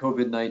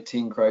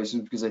COVID-19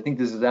 crisis, because I think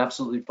this is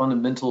absolutely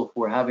fundamental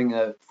for having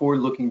a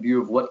forward-looking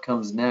view of what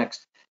comes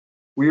next.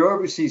 We are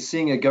obviously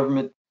seeing a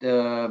government,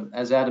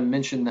 as Adam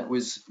mentioned, that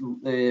was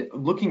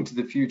looking to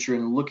the future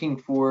and looking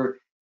for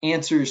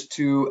answers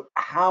to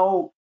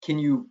how can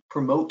you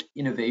promote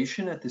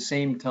innovation at the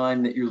same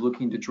time that you're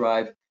looking to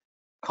drive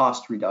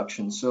cost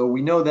reduction. So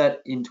we know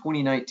that in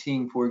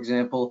 2019, for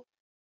example,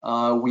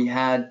 we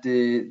had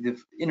the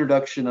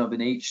introduction of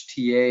an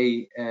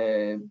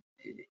HTA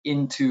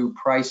into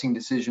pricing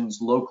decisions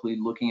locally,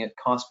 looking at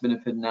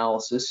cost-benefit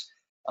analysis,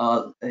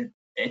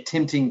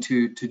 attempting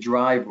to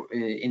drive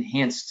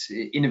enhanced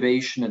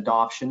innovation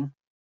adoption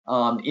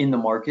in the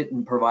market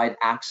and provide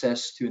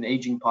access to an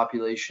aging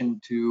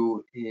population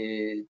to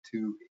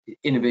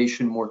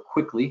innovation more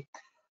quickly.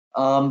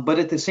 But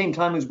at the same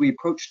time, as we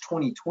approached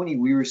 2020,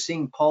 we were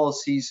seeing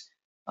policies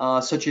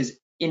such as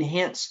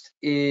enhanced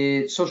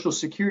social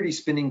security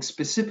spending,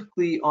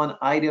 specifically on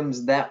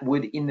items that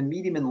would, in the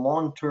medium and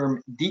long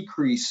term,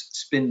 decrease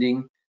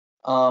spending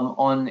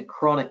on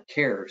chronic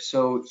care.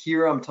 So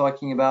here I'm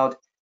talking about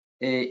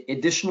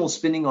additional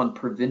spending on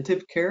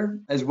preventive care,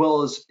 as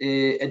well as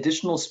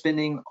additional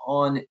spending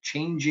on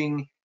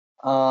changing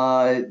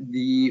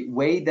the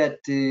way that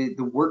the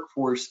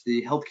workforce,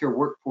 the healthcare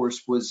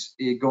workforce, was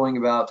going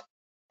about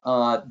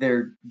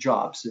their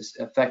jobs, is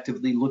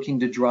effectively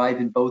looking to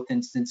drive in both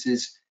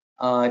instances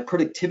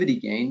productivity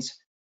gains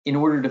in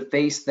order to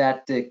face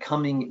that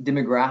coming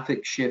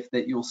demographic shift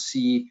that you'll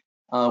see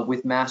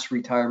with mass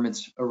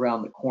retirements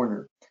around the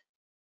corner.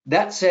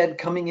 That said,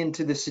 coming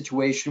into this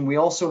situation, we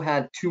also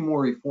had two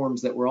more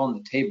reforms that were on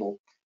the table.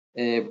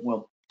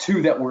 Well,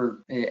 two that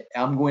were,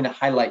 I'm going to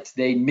highlight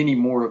today, many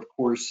more, of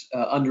course,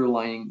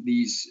 underlying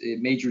these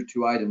major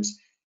two items.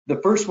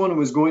 The first one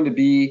was going to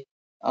be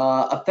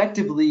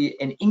effectively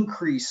an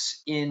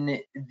increase in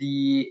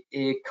the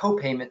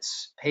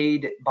co-payments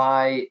paid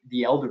by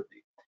the elderly,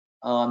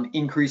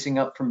 increasing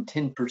up from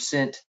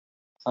 10%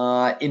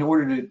 in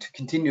order to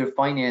continue to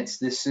finance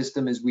this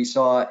system, as we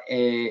saw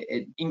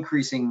an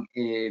increasing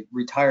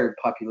retired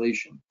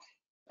population.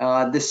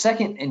 The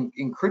second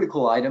and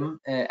critical item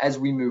as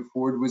we move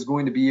forward was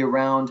going to be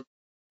around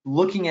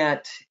looking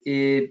at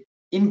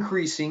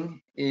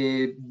increasing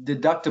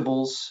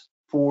deductibles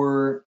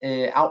for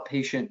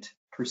outpatient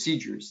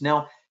procedures.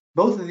 Now,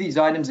 both of these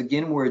items,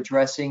 again, were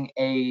addressing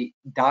a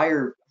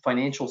dire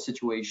financial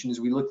situation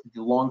as we looked at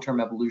the long-term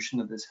evolution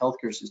of this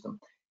healthcare system.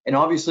 And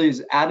obviously,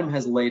 as Adam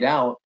has laid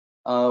out,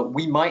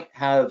 we might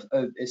have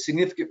a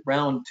significant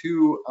round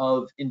two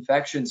of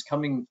infections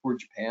coming for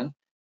Japan,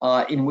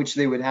 in which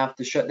they would have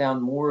to shut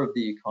down more of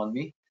the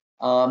economy.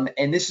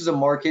 And this is a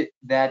market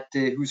that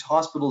whose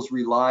hospitals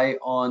rely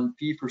on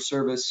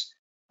fee-for-service,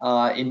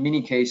 in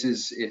many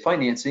cases,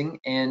 financing,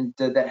 and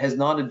that has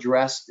not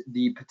addressed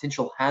the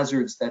potential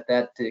hazards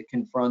that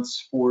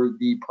confronts for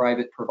the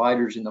private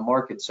providers in the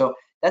market. So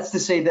that's to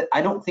say that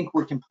I don't think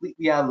we're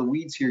completely out of the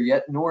weeds here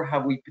yet, nor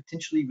have we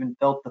potentially even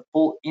felt the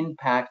full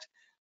impact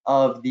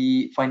of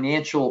the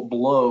financial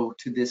blow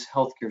to this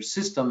healthcare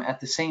system at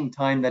the same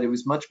time that it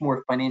was much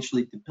more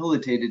financially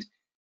debilitated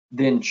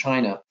than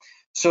China.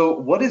 So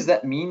what does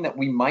that mean that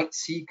we might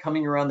see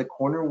coming around the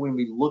corner when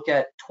we look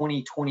at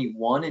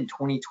 2021 and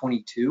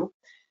 2022?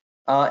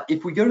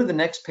 If we go to the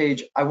next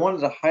page, I wanted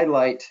to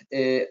highlight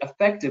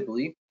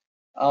effectively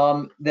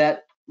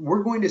that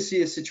we're going to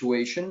see a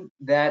situation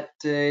that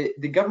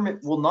the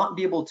government will not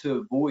be able to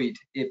avoid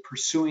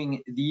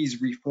pursuing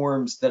these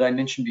reforms that I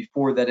mentioned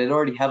before that it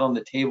already had on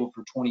the table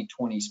for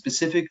 2020,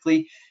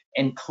 specifically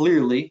and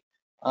clearly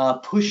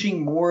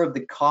pushing more of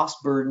the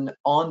cost burden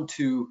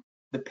onto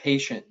the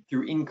patient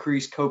through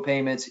increased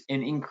co-payments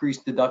and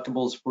increased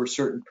deductibles for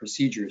certain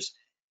procedures.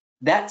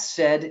 That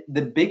said,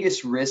 the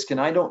biggest risk, and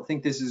I don't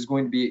think this is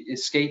going to be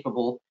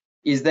escapable,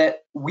 is that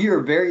we are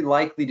very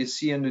likely to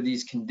see under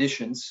these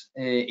conditions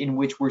in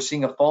which we're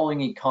seeing a falling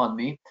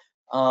economy,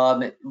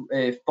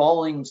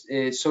 falling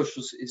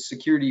social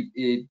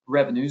security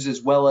revenues,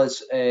 as well as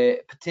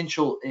the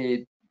potential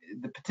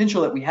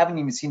that we haven't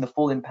even seen the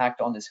full impact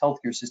on this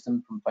healthcare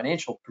system from a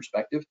financial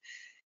perspective,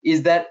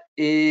 is that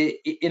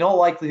in all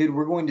likelihood,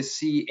 we're going to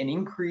see an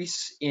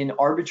increase in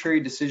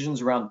arbitrary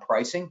decisions around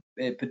pricing,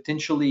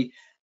 potentially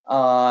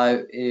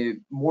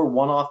more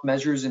one-off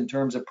measures in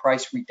terms of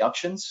price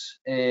reductions,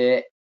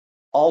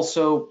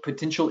 also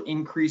potential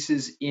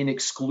increases in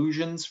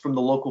exclusions from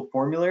the local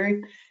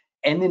formulary.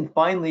 And then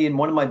finally, and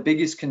one of my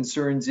biggest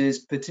concerns is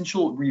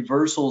potential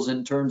reversals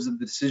in terms of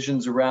the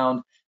decisions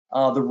around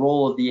the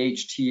role of the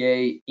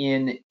HTA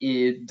in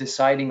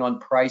deciding on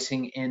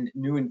pricing and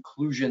new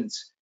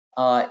inclusions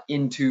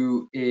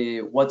into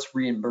what's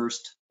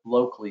reimbursed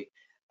locally.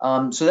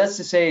 So that's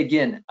to say,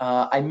 again,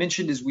 I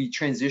mentioned as we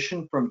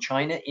transition from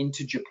China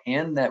into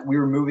Japan that we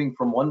were moving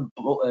from one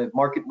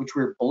market in which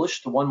we were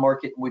bullish to one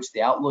market in which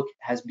the outlook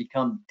has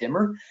become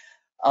dimmer.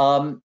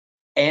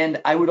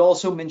 And I would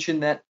also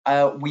mention that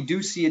we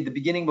do see at the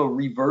beginning of a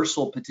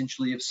reversal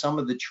potentially of some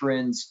of the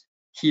trends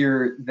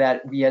here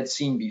that we had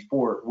seen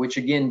before, which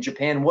again,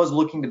 Japan was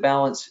looking to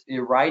balance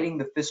righting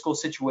the fiscal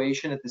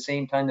situation at the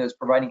same time that was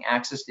providing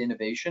access to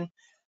innovation.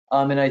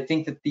 And I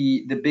think that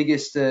the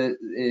biggest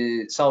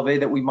salve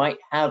that we might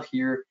have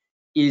here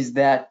is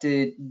that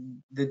the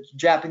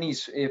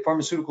Japanese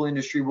pharmaceutical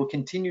industry will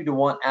continue to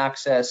want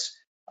access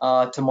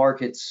to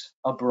markets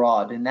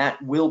abroad, and that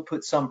will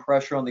put some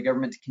pressure on the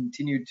government to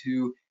continue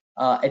to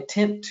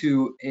attempt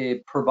to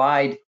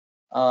provide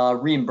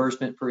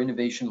reimbursement for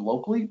innovation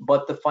locally.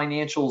 But the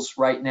financials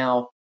right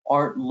now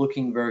aren't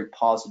looking very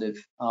positive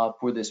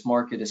for this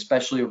market,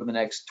 especially over the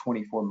next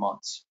 24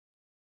 months.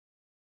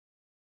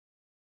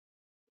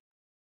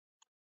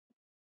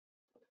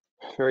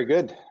 Very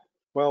good.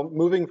 Well,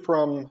 moving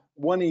from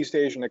one East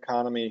Asian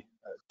economy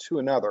to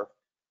another,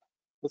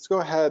 let's go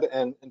ahead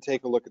and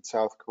take a look at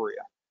South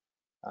Korea.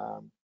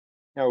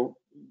 Now,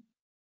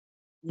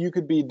 you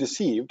could be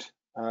deceived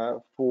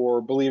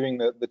for believing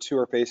that the two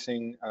are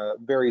facing a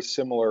very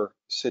similar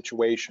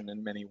situation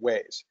in many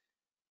ways.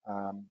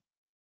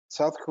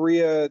 South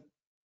Korea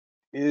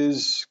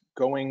is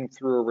going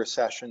through a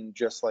recession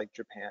just like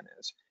Japan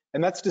is.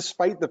 And that's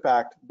despite the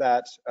fact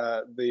that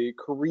the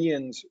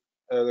Korean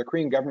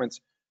government's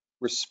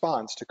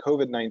response to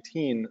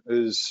COVID-19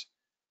 was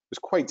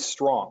quite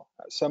strong.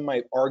 Some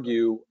might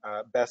argue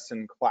best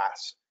in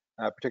class,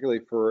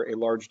 particularly for a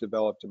large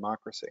developed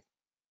democracy.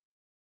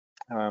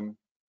 There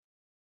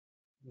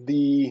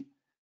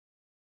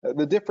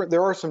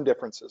are some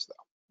differences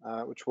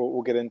though, which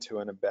we'll get into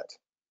in a bit.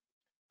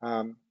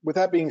 With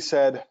that being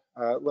said,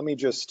 let me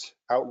just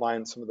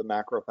outline some of the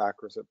macro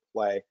factors at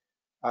play.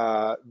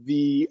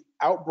 The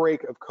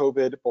outbreak of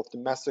COVID, both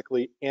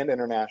domestically and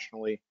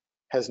internationally,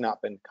 has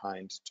not been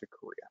kind to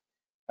Korea.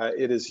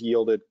 It has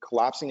yielded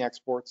collapsing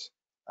exports,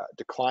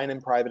 decline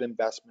in private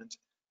investment,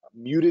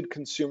 muted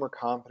consumer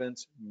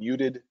confidence,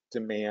 muted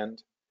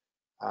demand.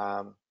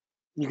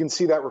 You can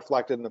see that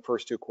reflected in the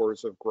first 2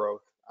 quarters of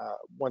growth.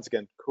 Once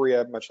again,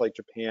 Korea, much like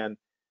Japan,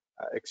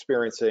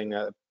 experiencing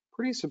a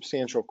pretty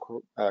substantial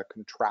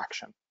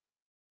contraction.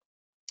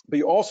 But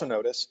you also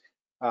notice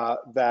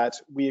that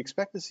we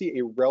expect to see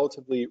a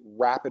relatively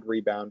rapid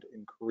rebound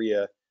in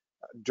Korea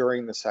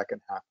during the second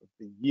half of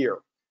the year.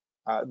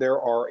 There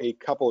are a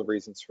couple of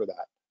reasons for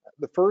that.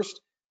 The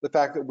first, the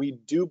fact that we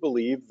do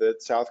believe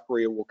that South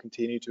Korea will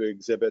continue to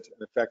exhibit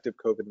an effective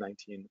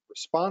COVID-19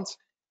 response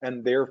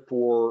and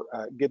therefore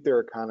get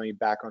their economy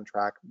back on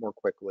track more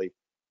quickly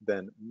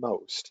than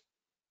most.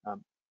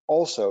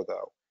 Also,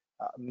 though,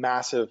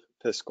 massive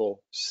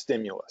fiscal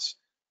stimulus,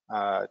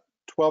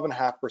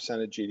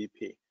 12.5% of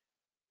GDP.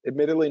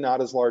 Admittedly,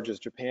 not as large as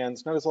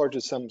Japan's, not as large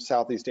as some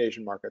Southeast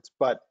Asian markets,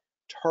 but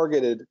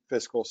targeted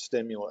fiscal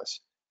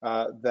stimulus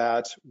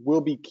that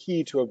will be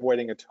key to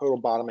avoiding a total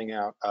bottoming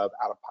out of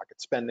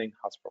out-of-pocket spending,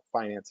 hospital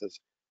finances,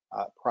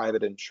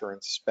 private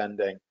insurance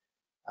spending.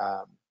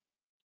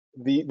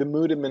 The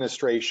Mood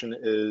administration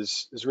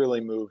is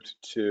really moved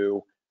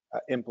to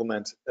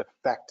implement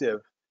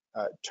effective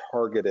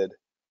targeted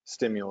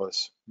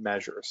stimulus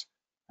measures,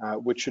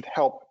 which should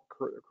help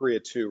Korea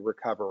to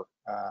recover,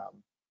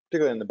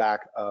 particularly in the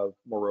back of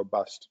more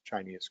robust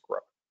Chinese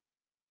growth.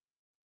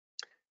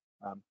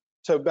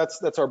 So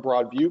that's our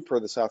broad view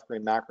for the South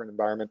Korean macro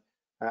environment.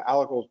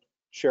 Alec will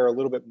share a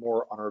little bit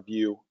more on our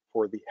view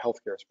for the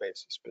healthcare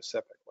space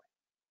specifically.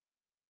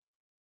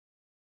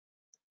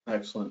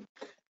 Excellent.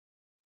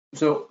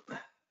 So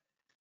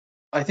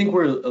I think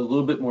we're a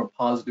little bit more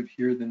positive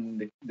here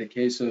than the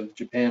case of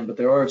Japan, but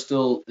there are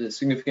still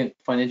significant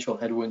financial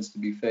headwinds to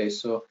be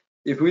faced. So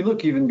if we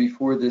look even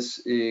before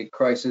this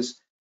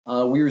crisis,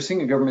 we were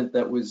seeing a government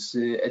that was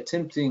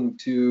attempting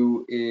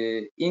to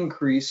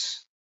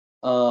increase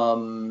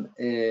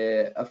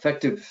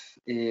effective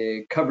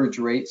coverage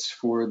rates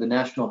for the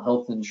national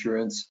health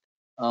insurance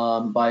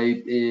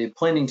by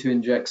planning to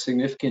inject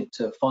significant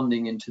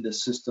funding into the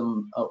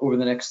system over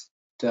the next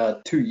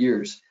 2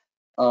 years.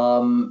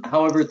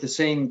 However, at the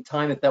same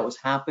time that was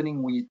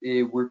happening, we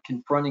were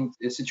confronting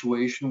a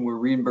situation where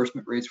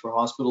reimbursement rates for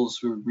hospitals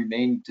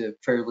remained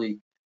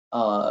fairly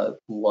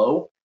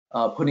low,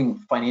 putting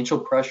financial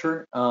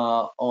pressure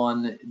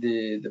on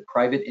the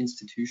private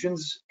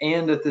institutions.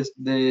 And at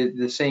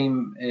the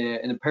same,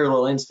 in a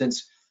parallel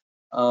instance,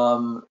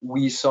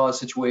 we saw a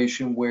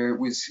situation where it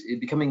was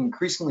becoming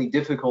increasingly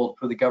difficult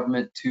for the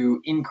government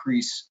to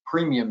increase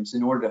premiums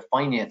in order to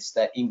finance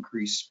that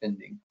increased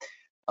spending.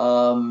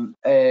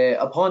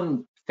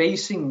 Upon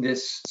facing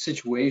this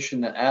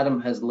situation that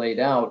Adam has laid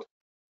out,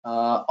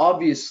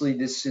 obviously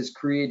this has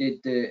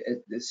created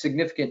a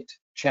significant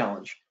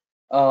challenge.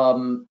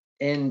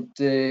 And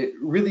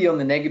really on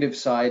the negative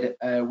side,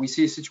 we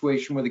see a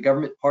situation where the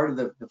government, part of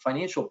the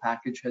financial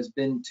package has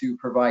been to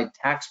provide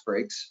tax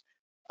breaks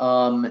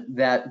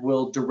that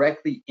will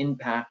directly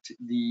impact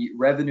the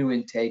revenue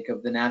intake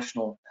of the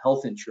national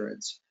health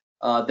insurance.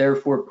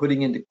 Therefore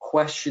putting into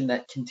question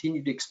that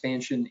continued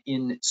expansion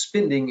in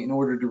spending in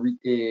order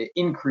to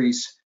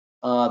increase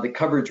the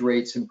coverage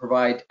rates and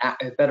provide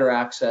better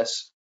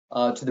access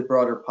to the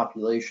broader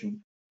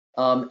population.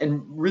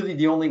 And really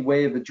the only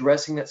way of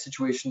addressing that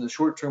situation in the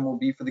short term will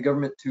be for the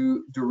government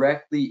to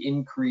directly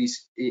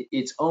increase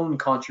its own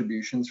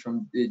contributions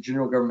from the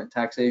general government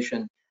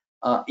taxation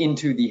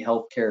into the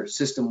healthcare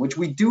system, which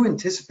we do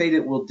anticipate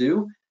it will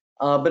do.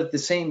 But at the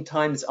same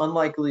time, it's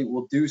unlikely it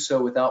will do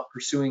so without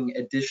pursuing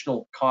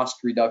additional cost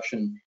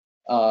reduction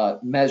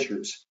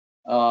measures,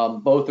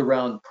 both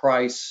around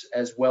price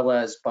as well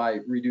as by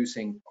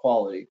reducing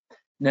quality.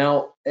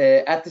 Now,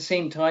 at the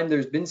same time,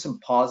 there's been some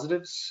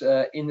positives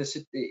in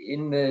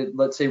the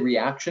let's say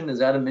reaction.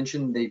 As Adam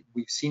mentioned,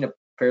 we've seen a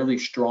fairly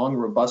strong,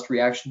 robust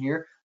reaction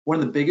here. One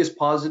of the biggest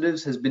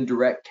positives has been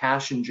direct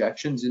cash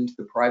injections into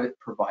the private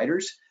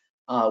providers.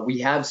 We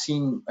have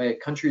seen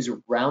countries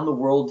around the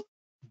world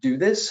do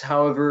this.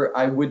 However,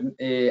 I would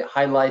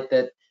highlight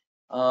that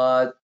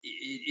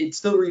it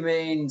still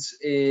remains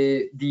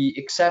the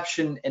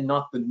exception and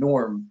not the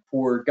norm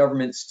for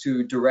governments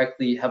to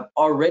have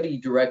already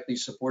directly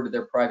supported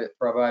their private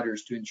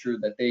providers to ensure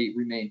that they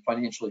remain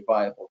financially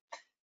viable.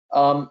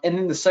 And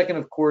then the second,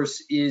 of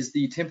course, is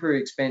the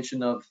temporary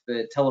expansion of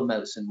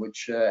telemedicine,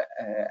 which,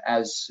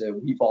 as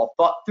we've all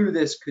thought through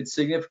this, could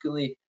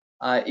significantly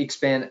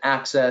expand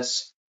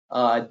access,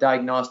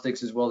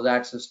 diagnostics, as well as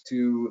access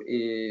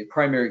to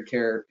primary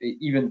care,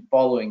 even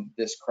following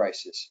this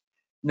crisis.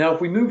 Now,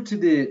 if we move to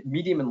the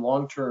medium and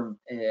long-term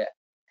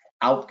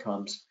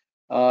outcomes,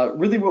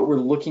 really what we're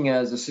looking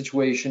at is a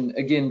situation,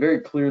 again, very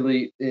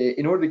clearly,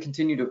 in order to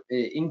continue to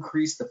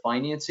increase the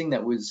financing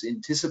that was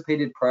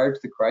anticipated prior to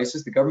the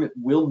crisis, the government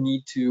will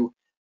need to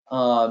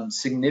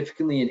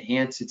significantly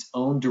enhance its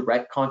own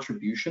direct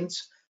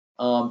contributions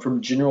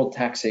from general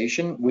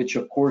taxation, which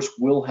of course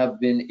will have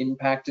been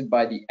impacted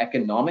by the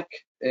economic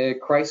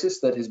crisis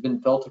that has been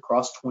felt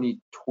across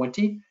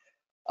 2020.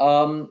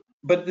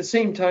 But at the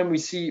same time, we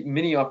see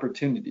many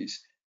opportunities.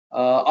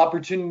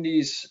 Around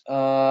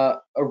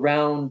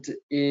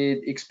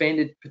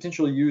expanded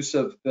potential use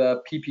of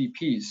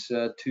PPPs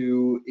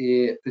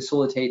to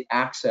facilitate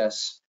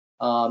access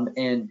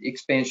and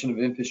expansion of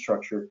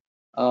infrastructure.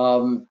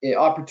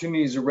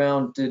 Opportunities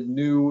around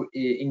new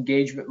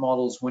engagement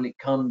models when it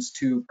comes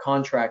to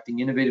contracting,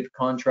 innovative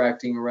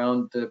contracting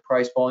around the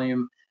price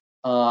volume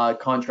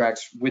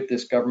contracts with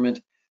this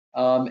government.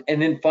 And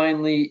then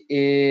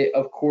finally,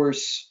 of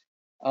course,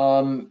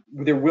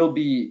 there will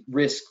be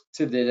risk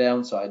to the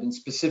downside, and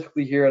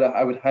specifically here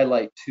I would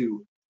highlight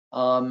two.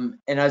 And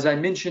as I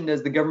mentioned,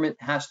 as the government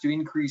has to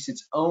increase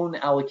its own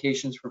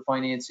allocations for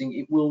financing,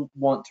 it will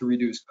want to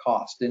reduce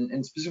cost.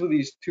 And specifically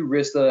these two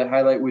risks that I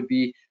highlight would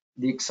be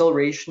the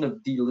acceleration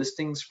of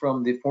delistings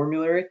from the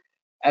formulary,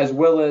 as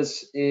well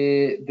as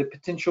the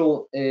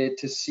potential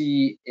to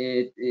see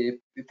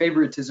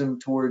favoritism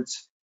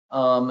towards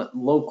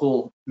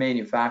local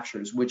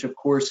manufacturers, which of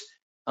course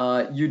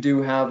you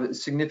do have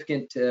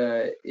significant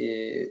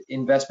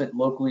investment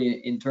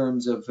locally in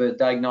terms of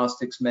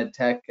diagnostics, med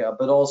tech,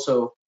 but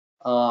also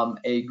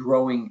a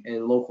growing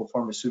local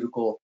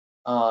pharmaceutical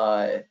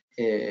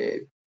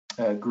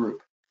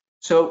group.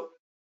 So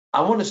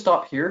I want to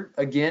stop here.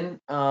 Again,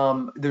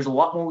 there's a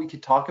lot more we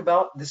could talk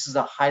about. This is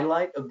a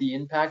highlight of the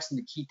impacts and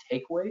the key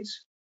takeaways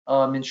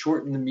in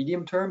short and the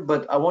medium term,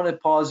 but I want to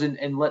pause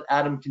and let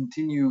Adam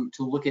continue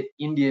to look at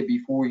India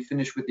before we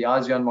finish with the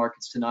ASEAN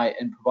markets tonight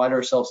and provide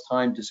ourselves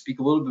time to speak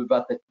a little bit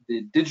about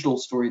the digital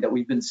story that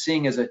we've been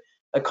seeing as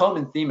a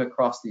common theme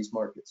across these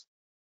markets.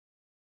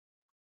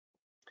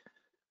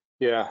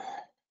 Yeah,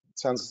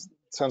 sounds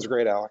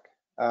great, Alec.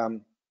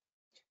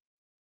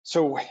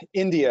 So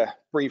India,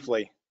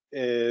 briefly,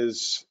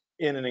 is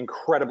in an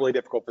incredibly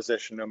difficult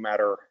position no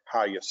matter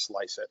how you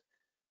slice it.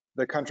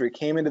 The country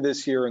came into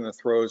this year in the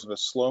throes of a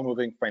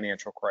slow-moving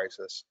financial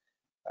crisis.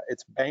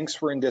 Its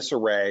banks were in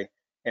disarray,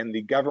 and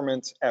the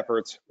government's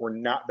efforts were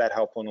not that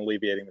helpful in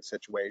alleviating the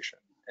situation.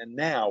 And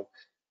now,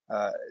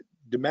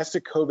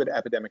 domestic COVID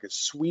epidemic is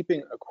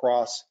sweeping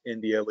across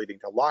India, leading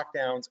to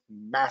lockdowns,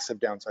 massive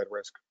downside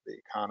risk for the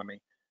economy,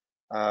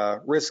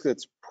 risk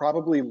that's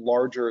probably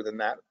larger than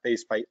that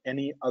faced by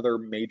any other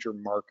major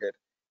market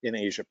in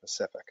Asia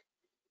Pacific.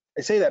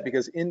 I say that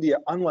because India,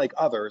 unlike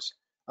others,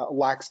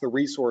 lacks the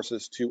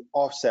resources to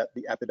offset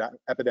the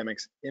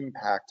epidemic's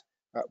impact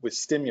with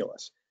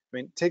stimulus. I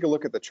mean, take a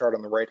look at the chart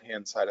on the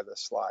right-hand side of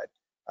this slide.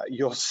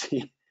 You'll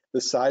see the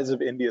size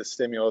of India's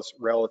stimulus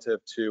relative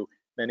to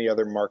many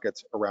other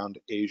markets around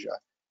Asia.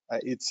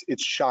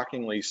 It's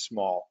shockingly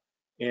small,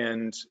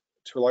 and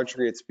to a large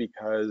degree, it's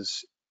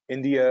because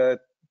India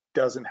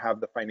doesn't have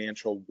the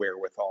financial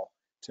wherewithal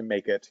to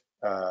make it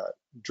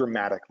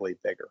dramatically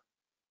bigger.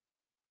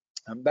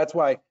 That's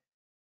why.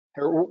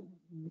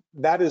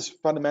 That is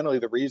fundamentally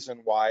the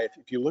reason why,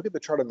 if you look at the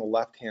chart on the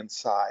left-hand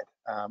side,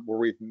 where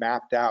we've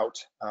mapped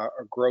out a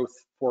growth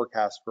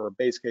forecast for a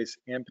base case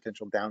and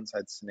potential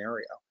downside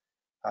scenario,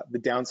 the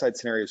downside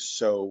scenario is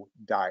so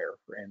dire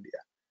for India.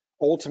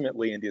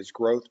 Ultimately, India's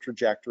growth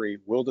trajectory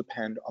will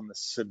depend on the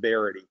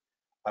severity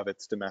of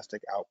its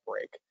domestic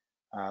outbreak,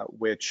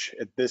 which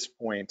at this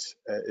point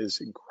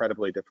is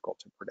incredibly difficult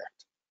to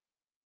predict.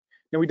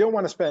 Now, we don't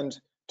want to spend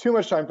too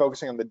much time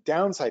focusing on the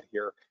downside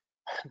here,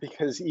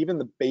 because even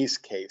the base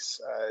case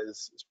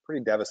is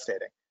pretty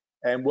devastating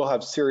and will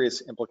have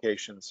serious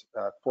implications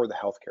for the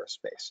healthcare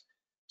space.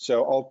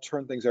 So I'll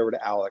turn things over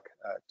to Alec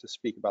to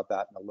speak about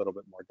that in a little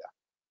bit more depth.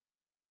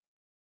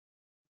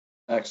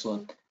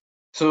 Excellent.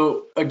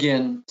 So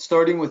again,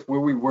 starting with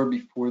where we were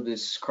before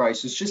this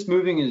crisis, just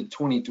moving into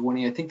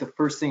 2020, I think the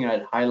first thing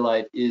I'd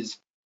highlight is,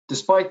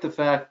 despite the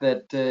fact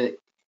that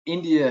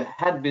India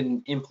had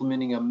been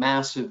implementing a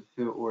massive,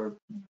 or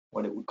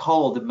what it would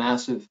call a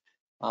massive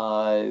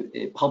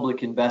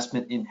public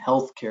investment in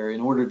healthcare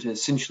in order to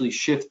essentially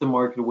shift the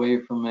market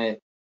away from a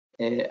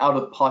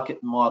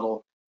out-of-pocket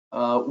model,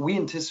 we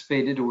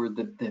anticipated, or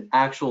the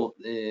actual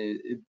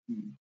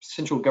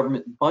central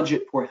government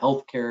budget for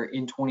healthcare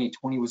in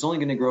 2020 was only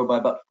going to grow by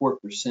about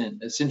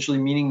 4%, essentially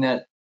meaning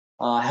that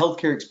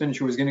healthcare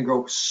expenditure was going to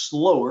grow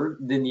slower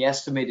than the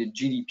estimated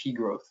GDP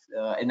growth,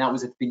 and that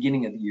was at the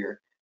beginning of the year.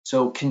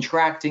 So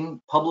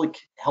contracting public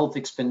health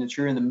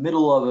expenditure in the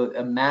middle of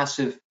a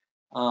massive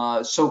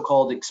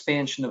so-called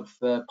expansion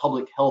of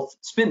public health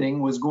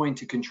spending was going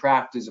to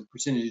contract as a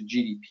percentage of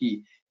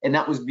GDP, and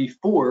that was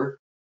before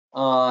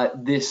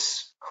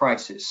this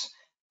crisis.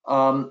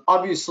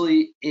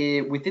 Obviously,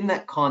 within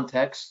that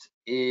context,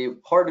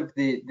 part of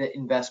the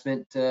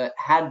investment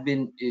had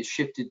been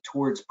shifted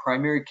towards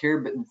primary care,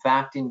 but in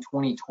fact in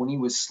 2020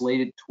 was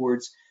slated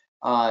towards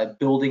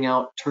building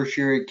out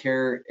tertiary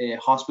care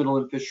hospital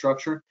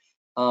infrastructure,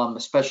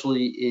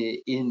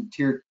 especially in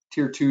tier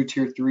 2,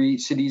 tier 3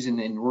 cities and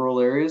in rural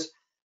areas.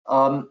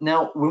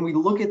 Now, when we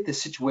look at the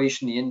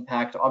situation, the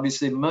impact,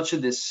 obviously much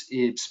of this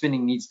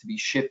spending needs to be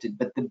shifted,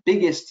 but the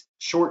biggest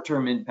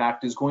short-term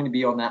impact is going to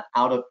be on that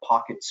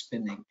out-of-pocket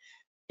spending.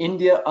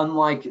 India,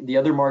 unlike the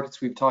other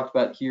markets we've talked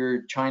about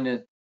here,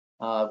 China,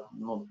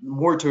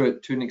 more to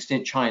an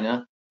extent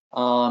China,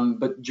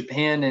 but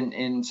Japan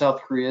and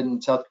South Korea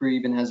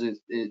even has a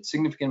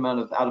significant amount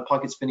of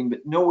out-of-pocket spending, but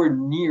nowhere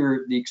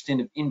near the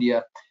extent of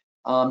India.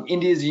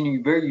 India is in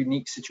a very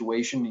unique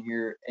situation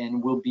here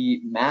and will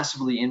be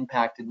massively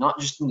impacted, not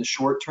just in the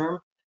short term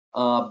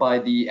by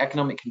the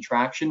economic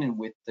contraction and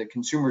with the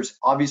consumers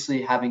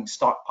obviously having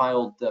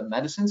stockpiled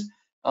medicines,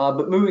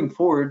 but moving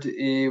forward,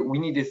 we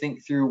need to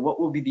think through what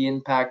will be the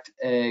impact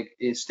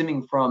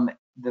stemming from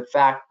the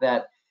fact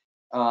that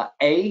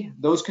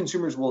those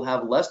consumers will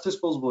have less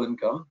disposable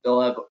income. They'll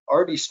have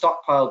already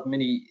stockpiled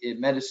many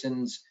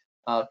medicines,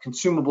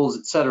 consumables,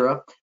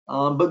 etc.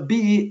 But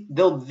B,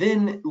 they'll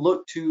then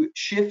look to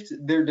shift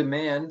their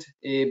demand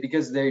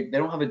because they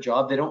don't have a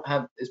job, they don't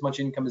have as much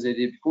income as they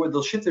did before.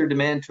 They'll shift their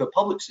demand to a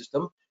public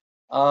system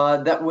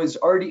that was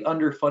already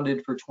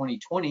underfunded for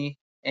 2020,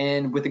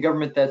 and with a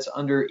government that's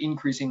under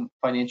increasing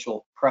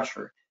financial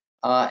pressure.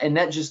 And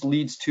that just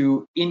leads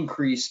to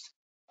increased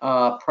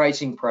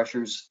pricing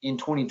pressures in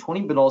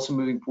 2020, but also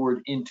moving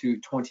forward into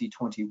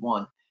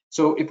 2021.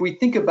 So if we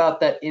think about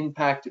that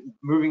impact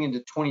moving into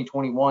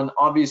 2021,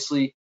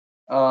 obviously,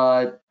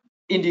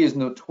 India is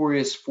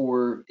notorious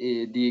for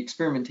the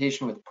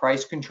experimentation with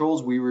price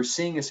controls. We were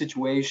seeing a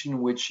situation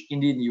in which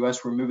India and the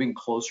US were moving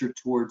closer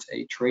towards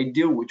a trade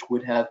deal, which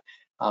would have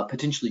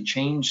potentially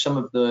changed some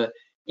of the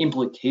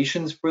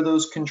implications for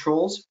those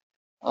controls.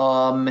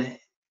 And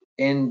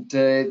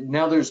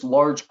now there's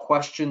large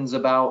questions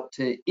about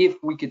if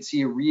we could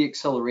see a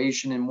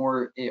re-acceleration and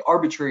more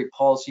arbitrary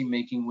policy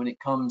making when it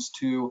comes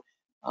to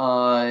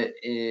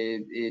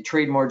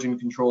trade margin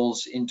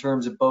controls in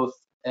terms of both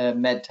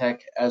medtech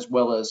as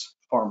well as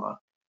pharma.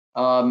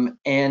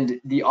 And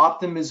the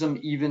optimism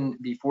even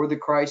before the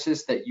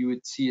crisis that you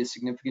would see a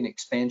significant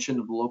expansion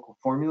of the local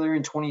formulary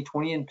in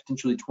 2020 and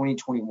potentially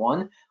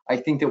 2021, I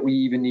think that we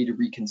even need to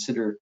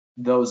reconsider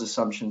those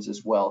assumptions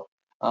as well.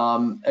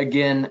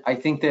 Again, I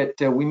think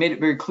that we made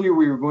it very clear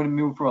we were going to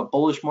move from a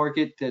bullish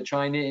market to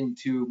China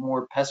into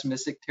more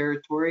pessimistic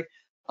territory.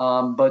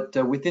 But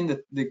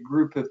within the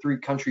group of 3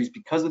 countries,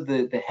 because of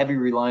the heavy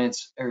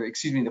reliance, or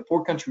excuse me, the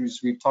 4 countries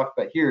we've talked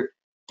about here,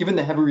 given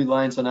the heavy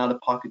reliance on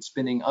out-of-pocket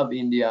spending of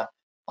India,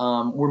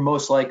 we're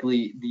most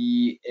likely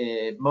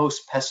the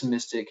most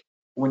pessimistic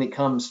when it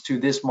comes to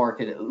this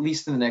market, at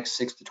least in the next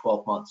 6 to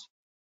 12 months.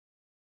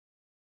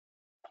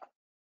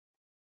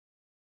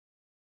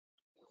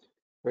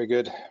 Very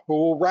good. Well,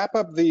 we'll wrap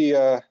up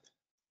the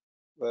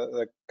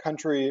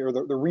country or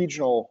the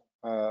regional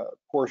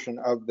portion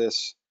of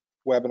this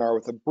webinar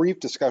with a brief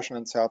discussion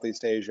on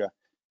Southeast Asia.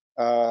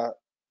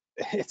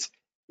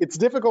 It's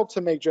difficult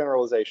to make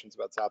generalizations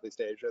about Southeast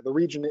Asia. The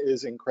region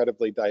is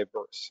incredibly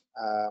diverse,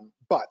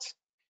 but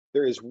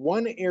there is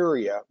one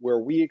area where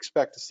we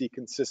expect to see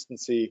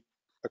consistency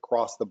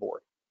across the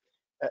board,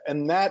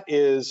 and that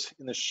is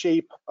in the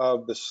shape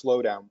of the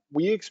slowdown.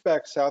 We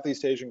expect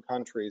Southeast Asian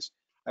countries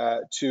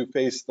to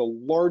face the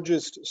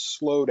largest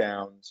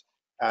slowdowns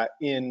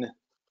in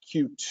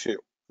Q2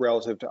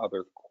 relative to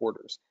other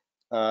quarters.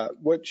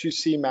 What you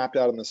see mapped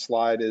out on the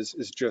slide is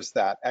just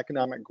that,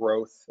 economic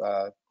growth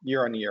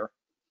year on year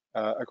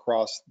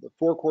across the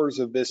 4 quarters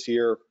of this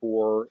year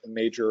for the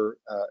major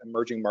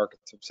emerging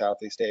markets of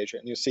Southeast Asia.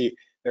 And you see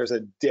there's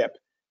a dip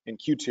in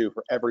Q2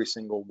 for every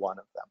single one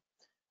of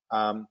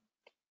them.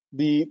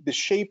 The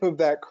shape of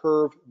that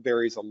curve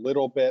varies a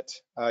little bit.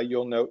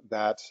 You'll note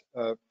that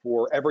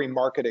for every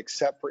market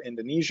except for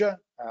Indonesia,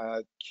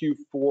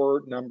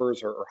 Q4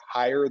 numbers are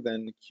higher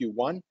than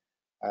Q1.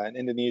 In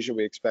Indonesia,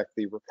 we expect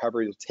the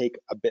recovery to take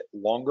a bit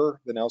longer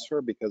than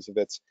elsewhere because of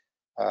its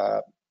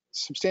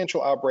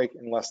substantial outbreak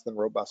and less than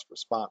robust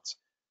response.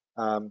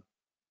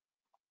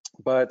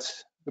 But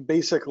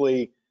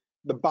basically,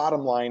 the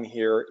bottom line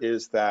here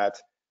is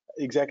that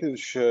executives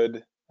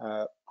should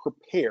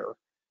prepare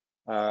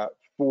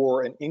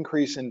for an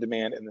increase in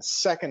demand in the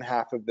second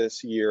half of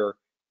this year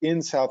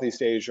in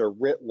Southeast Asia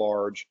writ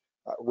large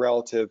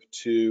relative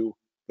to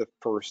the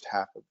first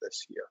half of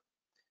this year.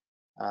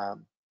 Of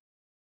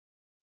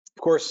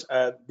course,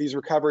 these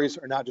recoveries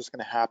are not just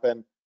going to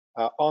happen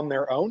on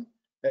their own.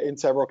 In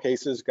several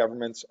cases,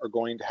 governments are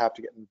going to have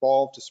to get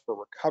involved to spur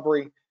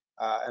recovery,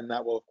 and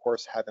that will, of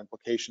course, have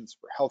implications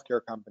for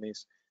healthcare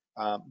companies.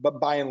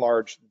 But by and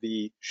large,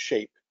 the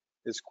shape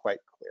is quite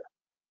clear.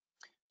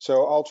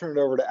 So I'll turn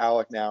it over to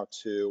Alec now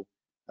to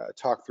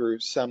talk through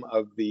some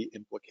of the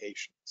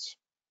implications.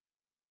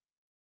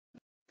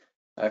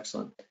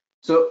 Excellent.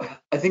 So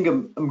I think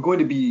I'm going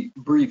to be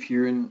brief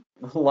here and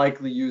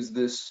likely use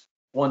this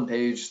one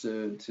page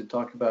to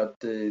talk about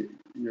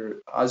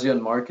your ASEAN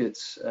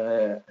markets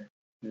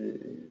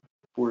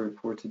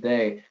for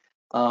today.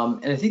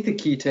 And I think the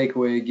key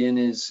takeaway again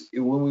is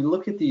when we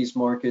look at these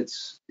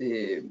markets,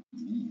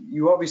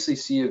 you obviously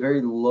see a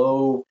very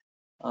low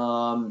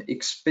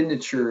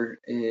expenditure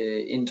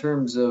in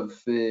terms of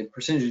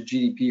percentage of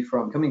GDP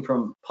coming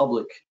from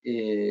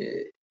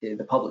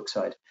the public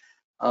side.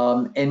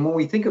 And when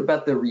we think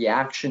about the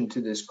reaction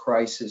to this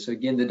crisis,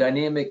 again, the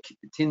dynamic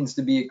tends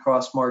to be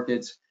across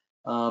markets,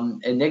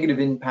 a negative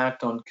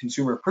impact on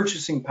consumer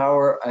purchasing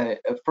power,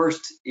 a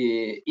first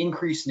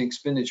increase in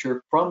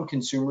expenditure from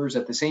consumers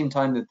at the same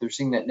time that they're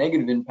seeing that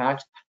negative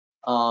impact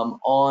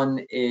on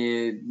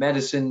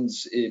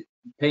medicines,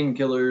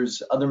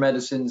 painkillers, other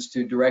medicines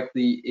to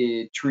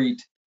directly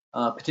treat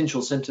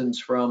potential symptoms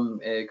from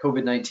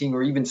COVID-19,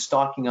 or even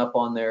stocking up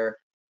on their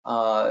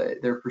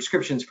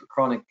prescriptions for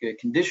chronic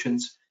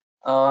conditions.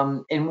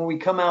 And when we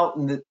come out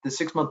in the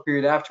 6-month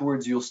period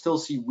afterwards, you'll still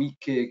see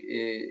weak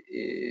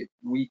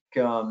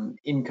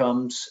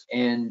incomes,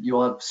 and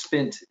you'll have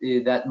spent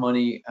that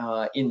money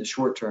in the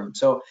short term.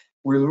 So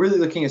we're really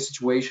looking at a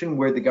situation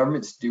where the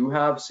governments do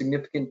have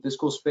significant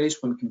fiscal space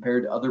when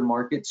compared to other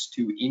markets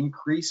to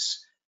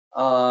increase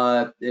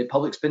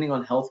public spending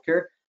on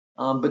healthcare.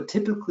 But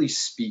typically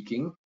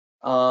speaking,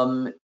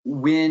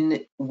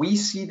 when we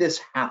see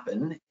this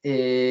happen,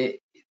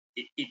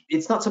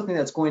 it's not something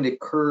that's going to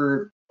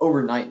occur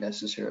overnight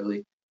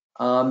necessarily.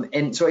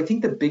 And so I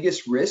think the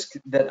biggest risk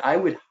that I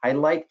would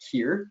highlight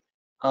here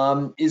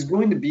is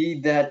going to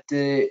be that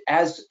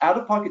as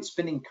out-of-pocket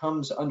spending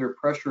comes under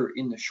pressure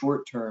in the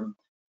short term,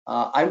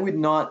 I would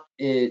not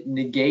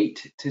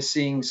negate to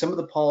seeing some of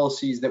the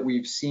policies that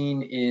we've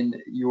seen in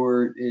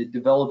your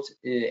developed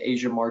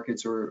Asia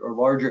markets or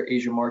larger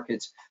Asia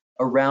markets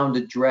around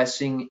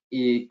addressing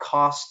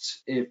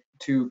costs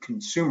to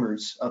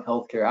consumers of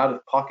healthcare out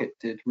of pocket,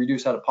 to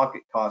reduce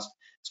out-of-pocket costs,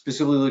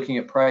 specifically looking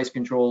at price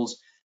controls,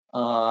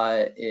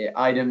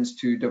 items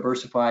to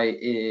diversify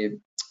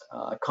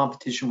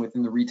competition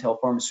within the retail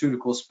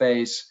pharmaceutical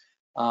space,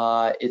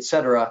 et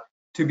cetera,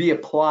 to be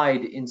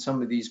applied in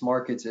some of these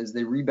markets as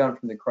they rebound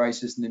from the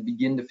crisis and then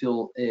begin to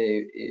feel,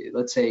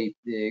 let's say,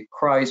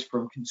 cries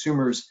from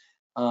consumers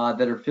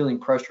that are feeling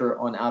pressure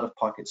on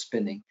out-of-pocket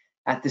spending.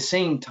 At the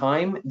same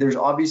time, there's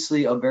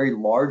obviously a very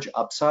large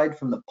upside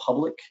from the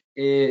public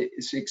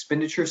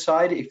expenditure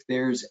side. If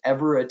there's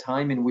ever a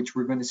time in which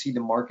we're going to see the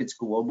markets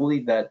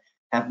globally that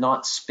have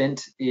not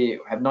spent,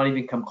 have not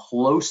even come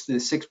close to the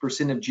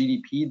 6% of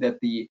GDP that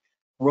the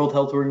World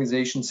Health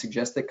Organization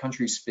suggests that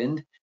countries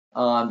spend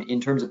in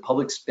terms of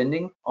public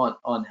spending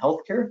on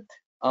healthcare,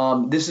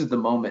 this is the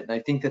moment. And I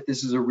think that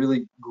this is a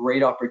really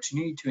great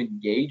opportunity to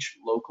engage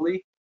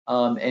locally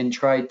and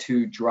try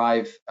to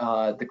drive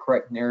the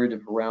correct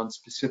narrative around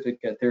specific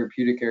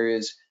therapeutic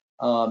areas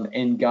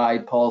and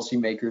guide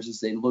policymakers as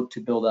they look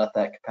to build out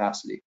that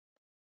capacity.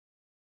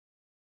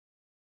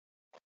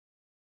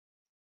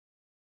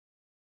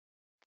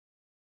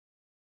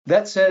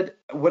 That said,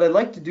 what I'd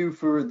like to do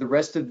for the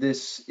rest of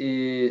this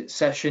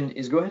session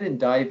is go ahead and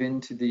dive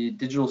into the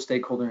digital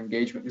stakeholder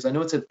engagement, because I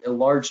know it's a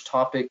large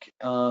topic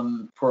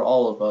for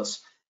all of us.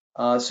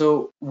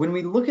 So when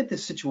we look at the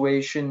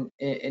situation,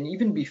 and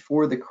even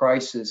before the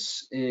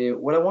crisis,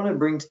 what I want to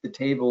bring to the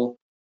table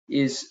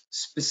is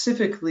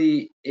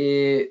specifically,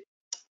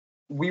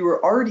 we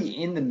were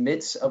already in the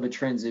midst of a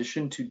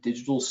transition to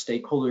digital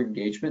stakeholder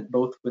engagement,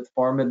 both with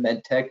pharma,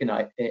 medtech,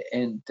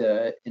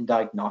 and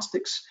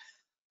diagnostics.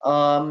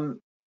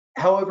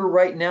 However,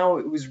 right now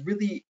it was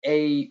really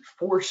a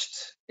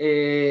forced,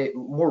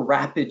 more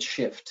rapid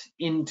shift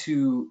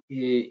into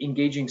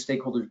engaging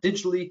stakeholders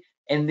digitally,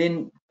 and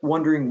then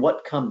wondering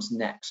what comes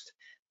next.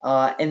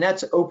 And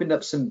that's opened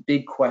up some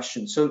big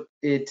questions. So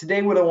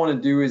today what I want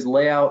to do is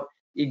lay out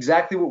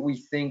exactly what we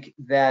think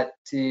that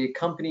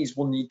companies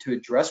will need to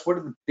address. What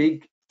are the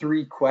big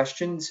three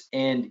questions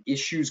and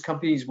issues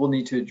companies will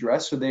need to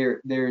address. So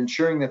they're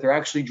ensuring that they're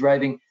actually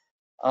driving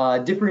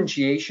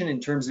differentiation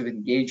in terms of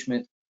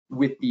engagement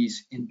with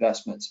these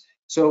investments.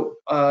 So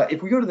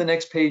if we go to the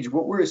next page,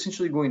 what we're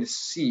essentially going to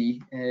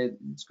see,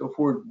 let's go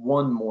forward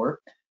one more,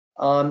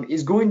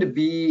 is going to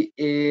be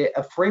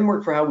a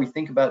framework for how we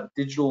think about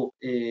digital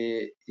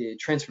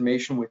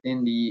transformation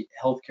within the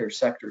healthcare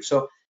sector.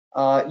 So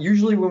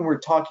usually when we're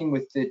talking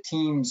with the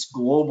teams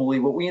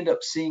globally, what we end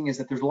up seeing is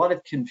that there's a lot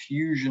of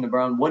confusion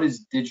around what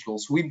is digital.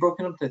 So we've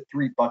broken up the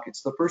three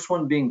buckets. The first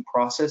one being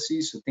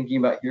processes, so thinking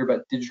about here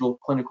about digital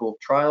clinical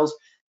trials,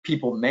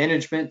 people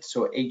management,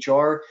 so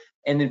HR,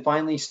 and then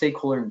finally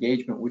stakeholder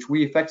engagement, which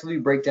we effectively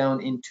break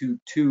down into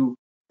two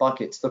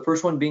buckets. The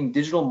first one being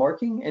digital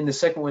marketing and the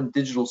second one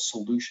digital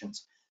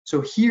solutions.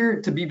 So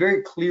here, to be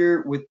very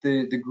clear with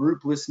the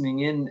group listening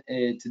in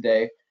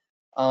today,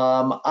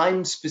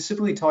 I'm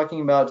specifically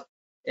talking about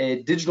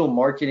digital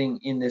marketing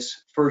in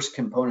this first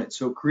component.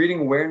 So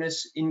creating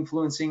awareness,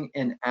 influencing,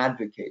 and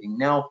advocating.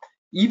 Now,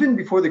 even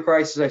before the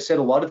crisis, I said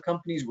a lot of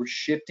companies were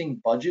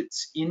shifting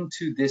budgets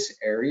into this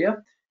area,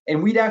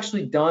 and we'd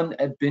actually done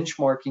a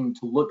benchmarking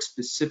to look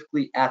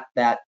specifically at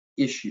that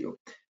issue.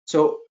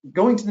 So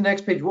going to the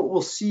next page, what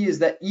we'll see is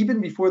that even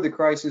before the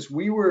crisis,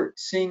 we were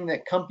seeing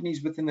that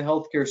companies within the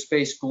healthcare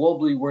space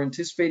globally were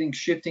anticipating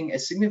shifting a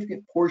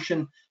significant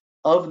portion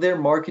of their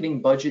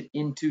marketing budget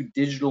into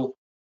digital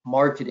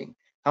marketing.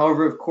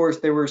 However, of course,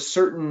 there were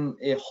certain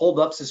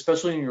holdups,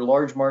 especially in your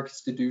large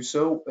markets, to do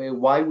so.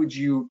 Why would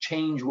you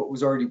change what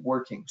was already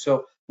working?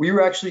 So we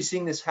were actually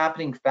seeing this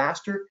happening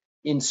faster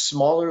in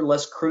smaller,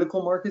 less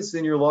critical markets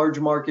than your large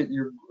market,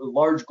 your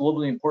large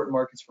globally important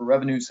markets for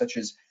revenue, such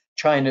as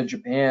China,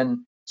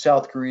 Japan,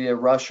 South Korea,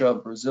 Russia,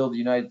 Brazil, the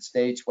United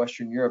States,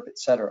 Western Europe,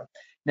 etc.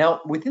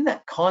 Now, within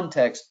that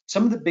context,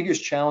 some of the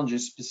biggest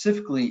challenges,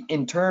 specifically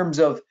in terms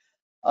of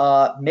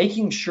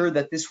making sure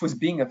that this was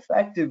being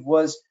effective,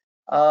 was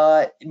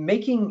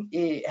helping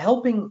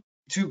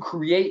to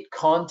create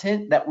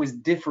content that was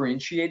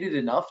differentiated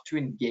enough to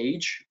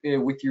engage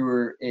with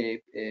your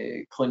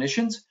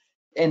clinicians.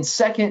 And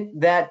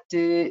second, that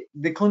the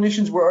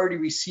clinicians were already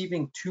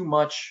receiving too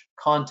much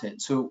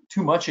content, so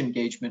too much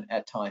engagement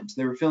at times.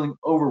 They were feeling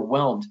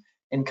overwhelmed,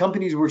 and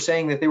companies were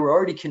saying that they were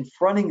already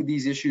confronting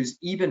these issues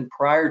even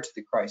prior to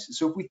the crisis.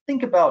 So if we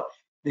think about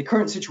the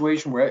current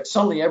situation where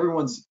suddenly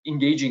everyone's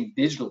engaging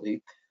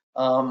digitally,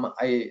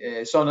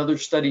 I saw another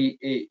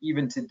study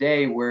even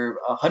today where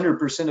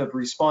 100% of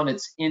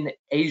respondents in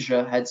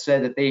Asia had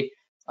said that they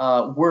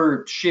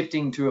were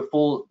shifting to a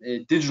full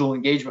digital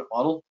engagement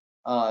model.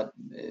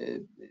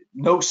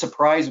 No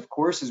surprise, of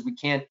course, as we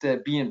can't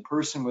be in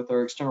person with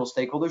our external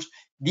stakeholders.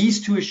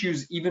 These two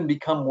issues even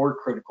become more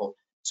critical.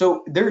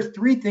 So there are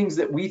three things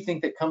that we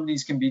think that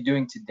companies can be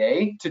doing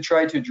today to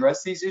try to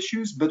address these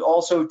issues, but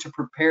also to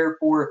prepare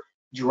for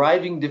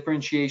driving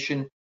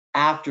differentiation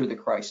after the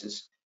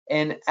crisis.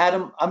 And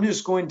Adam, I'm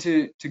just going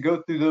to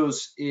go through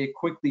those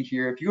quickly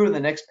here. If you go to the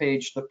next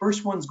page, the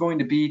first one's going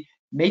to be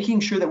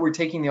making sure that we're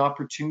taking the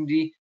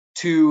opportunity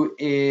to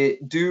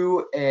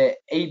do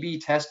A/B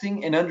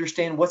testing and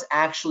understand what's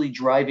actually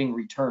driving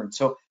return.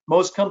 So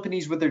most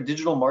companies with their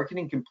digital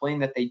marketing complain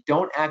that they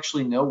don't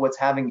actually know what's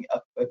having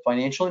a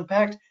financial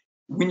impact.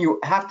 When you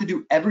have to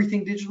do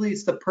everything digitally,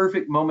 it's the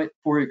perfect moment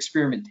for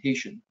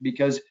experimentation,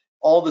 because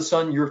all of a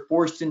sudden you're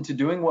forced into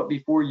doing what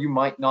before you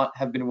might not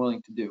have been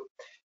willing to do.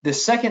 The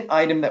second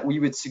item that we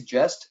would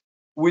suggest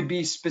would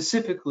be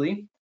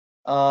specifically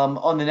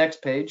on the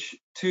next page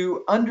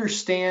to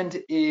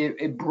understand,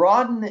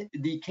 broaden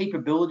the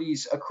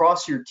capabilities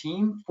across your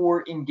team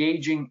for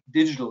engaging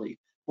digitally.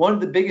 One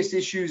of the biggest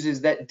issues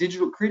is that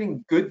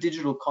creating good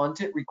digital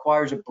content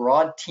requires a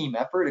broad team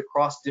effort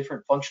across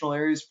different functional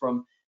areas,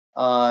 from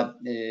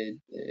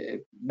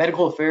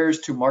medical affairs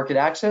to market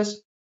access,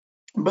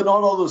 but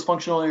not all those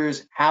functional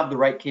areas have the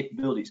right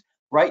capabilities.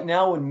 Right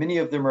now, when many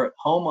of them are at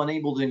home,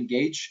 unable to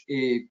engage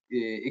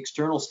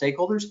external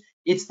stakeholders,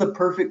 it's the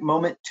perfect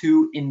moment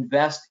to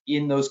invest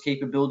in those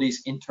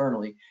capabilities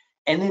internally.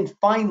 And then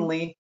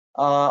finally,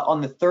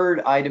 on the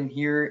third item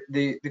here,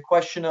 the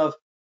question of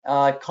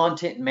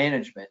content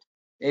management.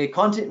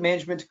 Content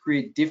management to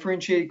create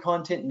differentiated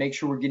content, make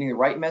sure we're getting the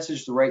right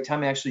message at the right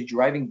time, actually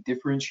driving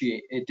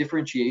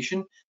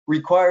differentiation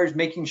requires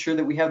making sure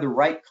that we have the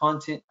right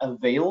content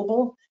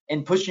available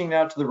and pushing it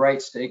out to the right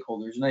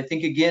stakeholders. And I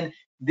think, again,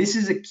 this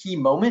is a key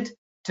moment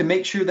to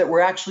make sure that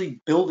we're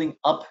actually building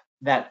up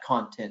that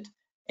content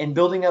and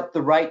building up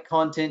the right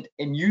content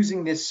and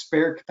using this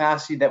spare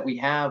capacity that we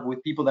have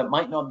with people that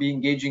might not be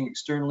engaging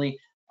externally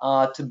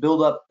to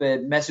build up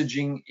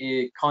messaging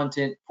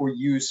content for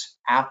use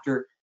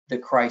after the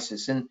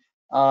crisis. And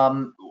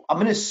I'm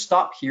going to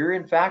stop here,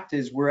 in fact,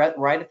 as we're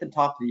right at the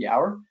top of the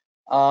hour.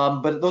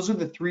 But those are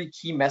the three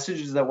key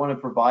messages that I want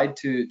to provide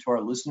to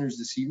our listeners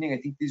this evening.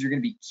 I think these are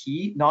going to be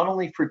key, not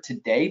only for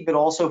today, but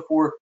also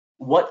for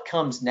what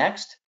comes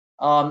next.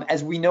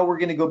 As we know, we're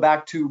going to go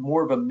back to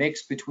more of a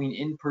mix between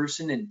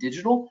in-person and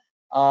digital.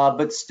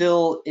 but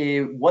still,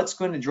 what's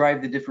going to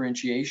drive the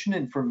differentiation?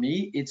 And for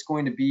me, it's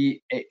going to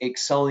be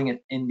excelling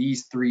in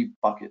these 3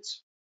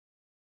 buckets.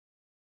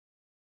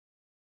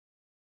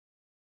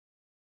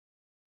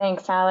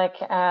 Thanks, Alec.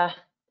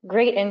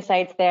 Great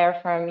insights there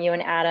from you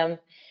and Adam.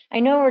 I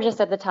know we're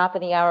just at the top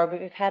of the hour, but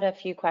we've had a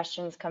few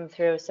questions come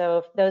through. So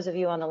if those of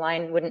you on the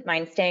line wouldn't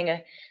mind staying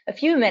a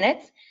few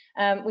minutes,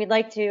 we'd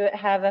like to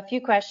have a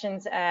few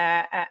questions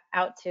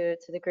out to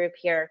the group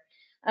here.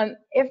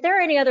 If there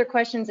are any other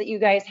questions that you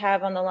guys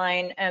have on the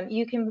line,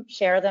 you can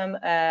share them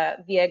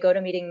via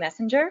GoToMeeting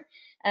Messenger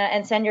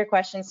and send your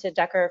questions to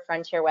Decker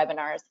Frontier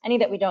Webinars. Any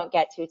that we don't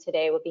get to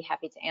today, we'll be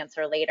happy to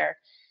answer later.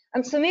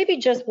 So maybe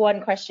just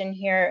one question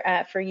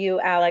here for you,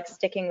 Alex,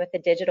 sticking with the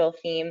digital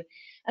theme.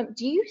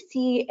 Do you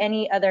see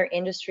any other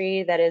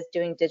industry that is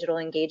doing digital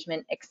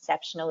engagement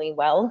exceptionally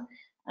well?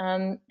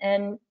 And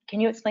can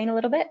you explain a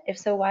little bit? If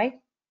so, why?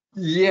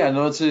 Yeah,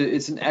 no, it's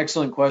an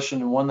excellent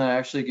question and one that I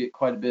actually get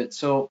quite a bit.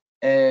 So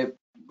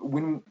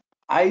when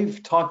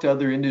I've talked to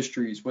other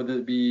industries, whether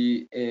it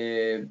be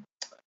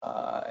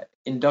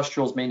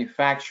industrials,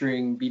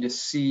 manufacturing,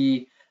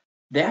 B2C,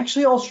 they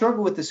actually all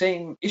struggle with the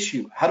same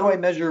issue. How do I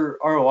measure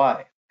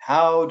ROI?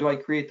 How do I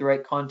create the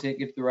right content,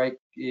 get the right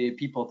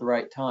people at the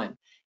right time?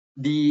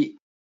 The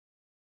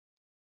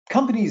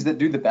companies that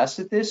do the best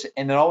at this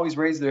and that always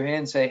raise their hand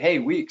and say, hey,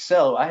 we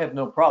excel, I have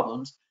no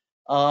problems,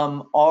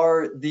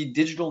 are the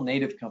digital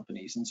native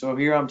companies. And so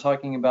here I'm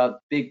talking about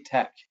big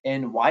tech.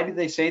 And why do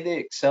they say they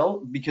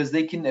excel? Because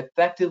they can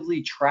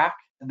effectively track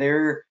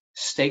their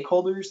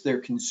stakeholders,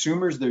 their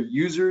consumers, their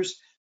users,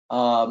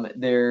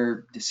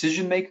 their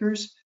decision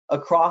makers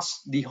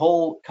across the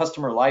whole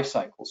customer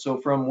lifecycle. So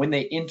from when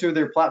they enter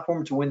their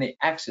platform to when they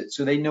exit,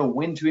 so they know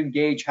when to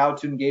engage, how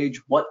to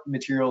engage, what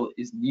material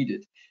is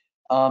needed.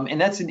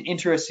 And that's an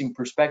interesting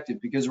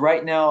perspective, because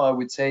right now I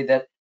would say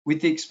that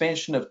with the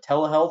expansion of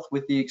telehealth,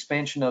 with the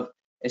expansion of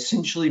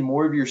essentially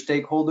more of your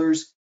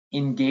stakeholders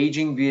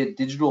engaging via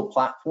digital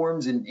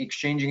platforms and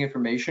exchanging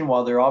information,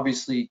 while there are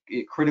obviously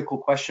critical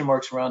question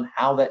marks around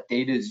how that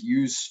data is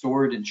used,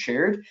 stored, and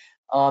shared,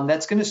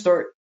 that's going to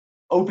start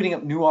opening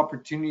up new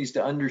opportunities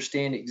to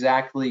understand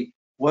exactly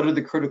what are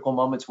the critical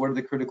moments, what are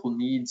the critical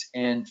needs,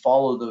 and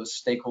follow those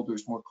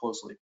stakeholders more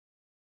closely.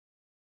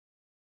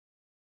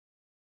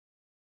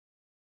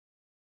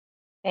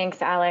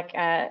 Thanks, Alec.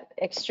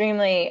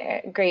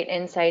 Extremely great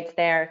insights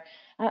there.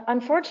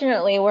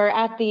 Unfortunately, we're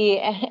at the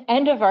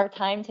end of our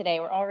time today.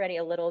 We're already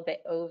a little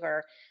bit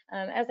over.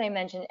 As I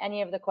mentioned,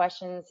 any of the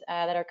questions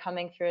that are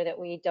coming through that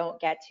we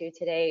don't get to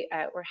today,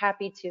 we're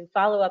happy to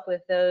follow up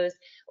with those,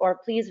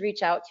 or please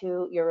reach out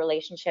to your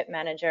relationship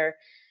manager.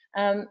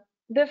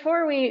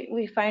 Before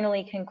we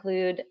finally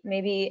conclude,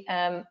 maybe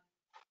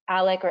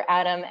Alec or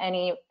Adam,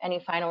 any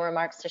final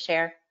remarks to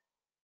share?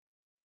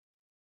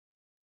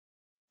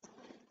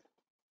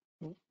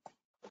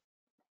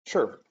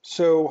 Sure.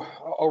 So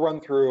I'll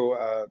run through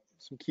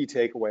some key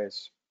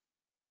takeaways.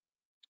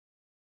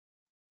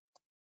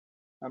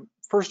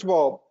 First of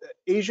all,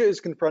 Asia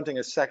is confronting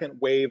a second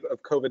wave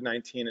of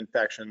COVID-19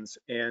 infections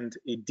and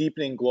a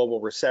deepening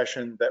global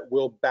recession that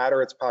will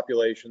batter its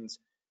populations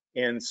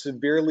and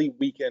severely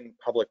weaken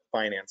public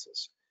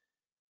finances.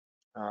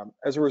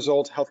 As a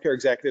result, healthcare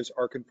executives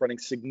are confronting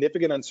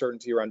significant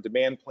uncertainty around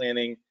demand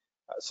planning,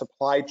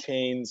 supply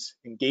chains,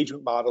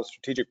 engagement models,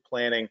 strategic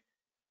planning,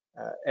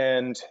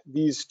 and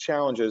these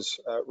challenges,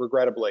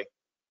 regrettably,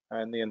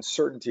 and the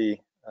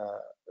uncertainty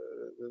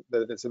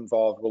that is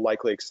involved will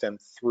likely extend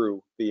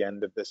through the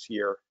end of this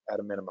year at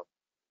a minimum.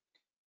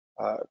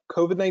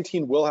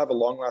 COVID-19 will have a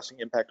long-lasting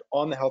impact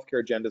on the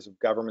healthcare agendas of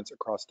governments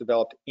across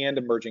developed and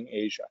emerging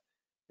Asia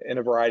in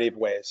a variety of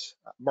ways: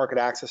 market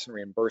access and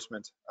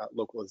reimbursement,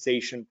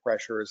 localization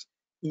pressures,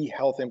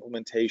 e-health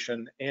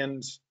implementation,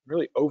 and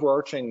really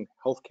overarching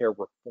healthcare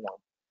reform.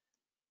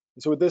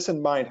 And so with this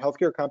in mind,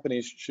 healthcare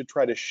companies should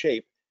try to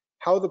shape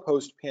how the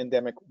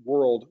post-pandemic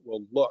world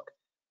will look.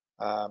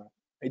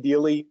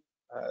 Ideally,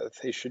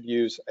 they should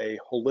use a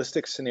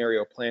holistic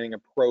scenario planning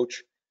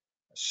approach,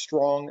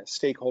 strong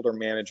stakeholder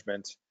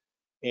management,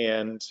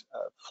 and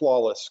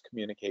flawless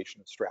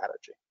communication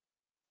strategy.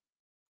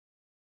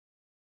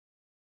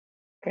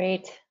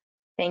 Great.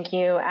 Thank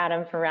you,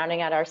 Adam, for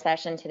rounding out our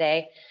session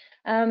today.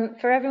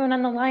 For everyone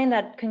on the line,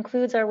 that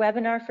concludes our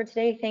webinar for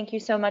today. Thank you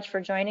so much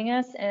for joining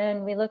us,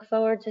 and we look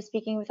forward to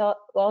speaking with all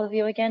of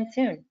you again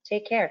soon.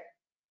 Take care.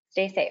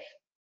 Stay safe.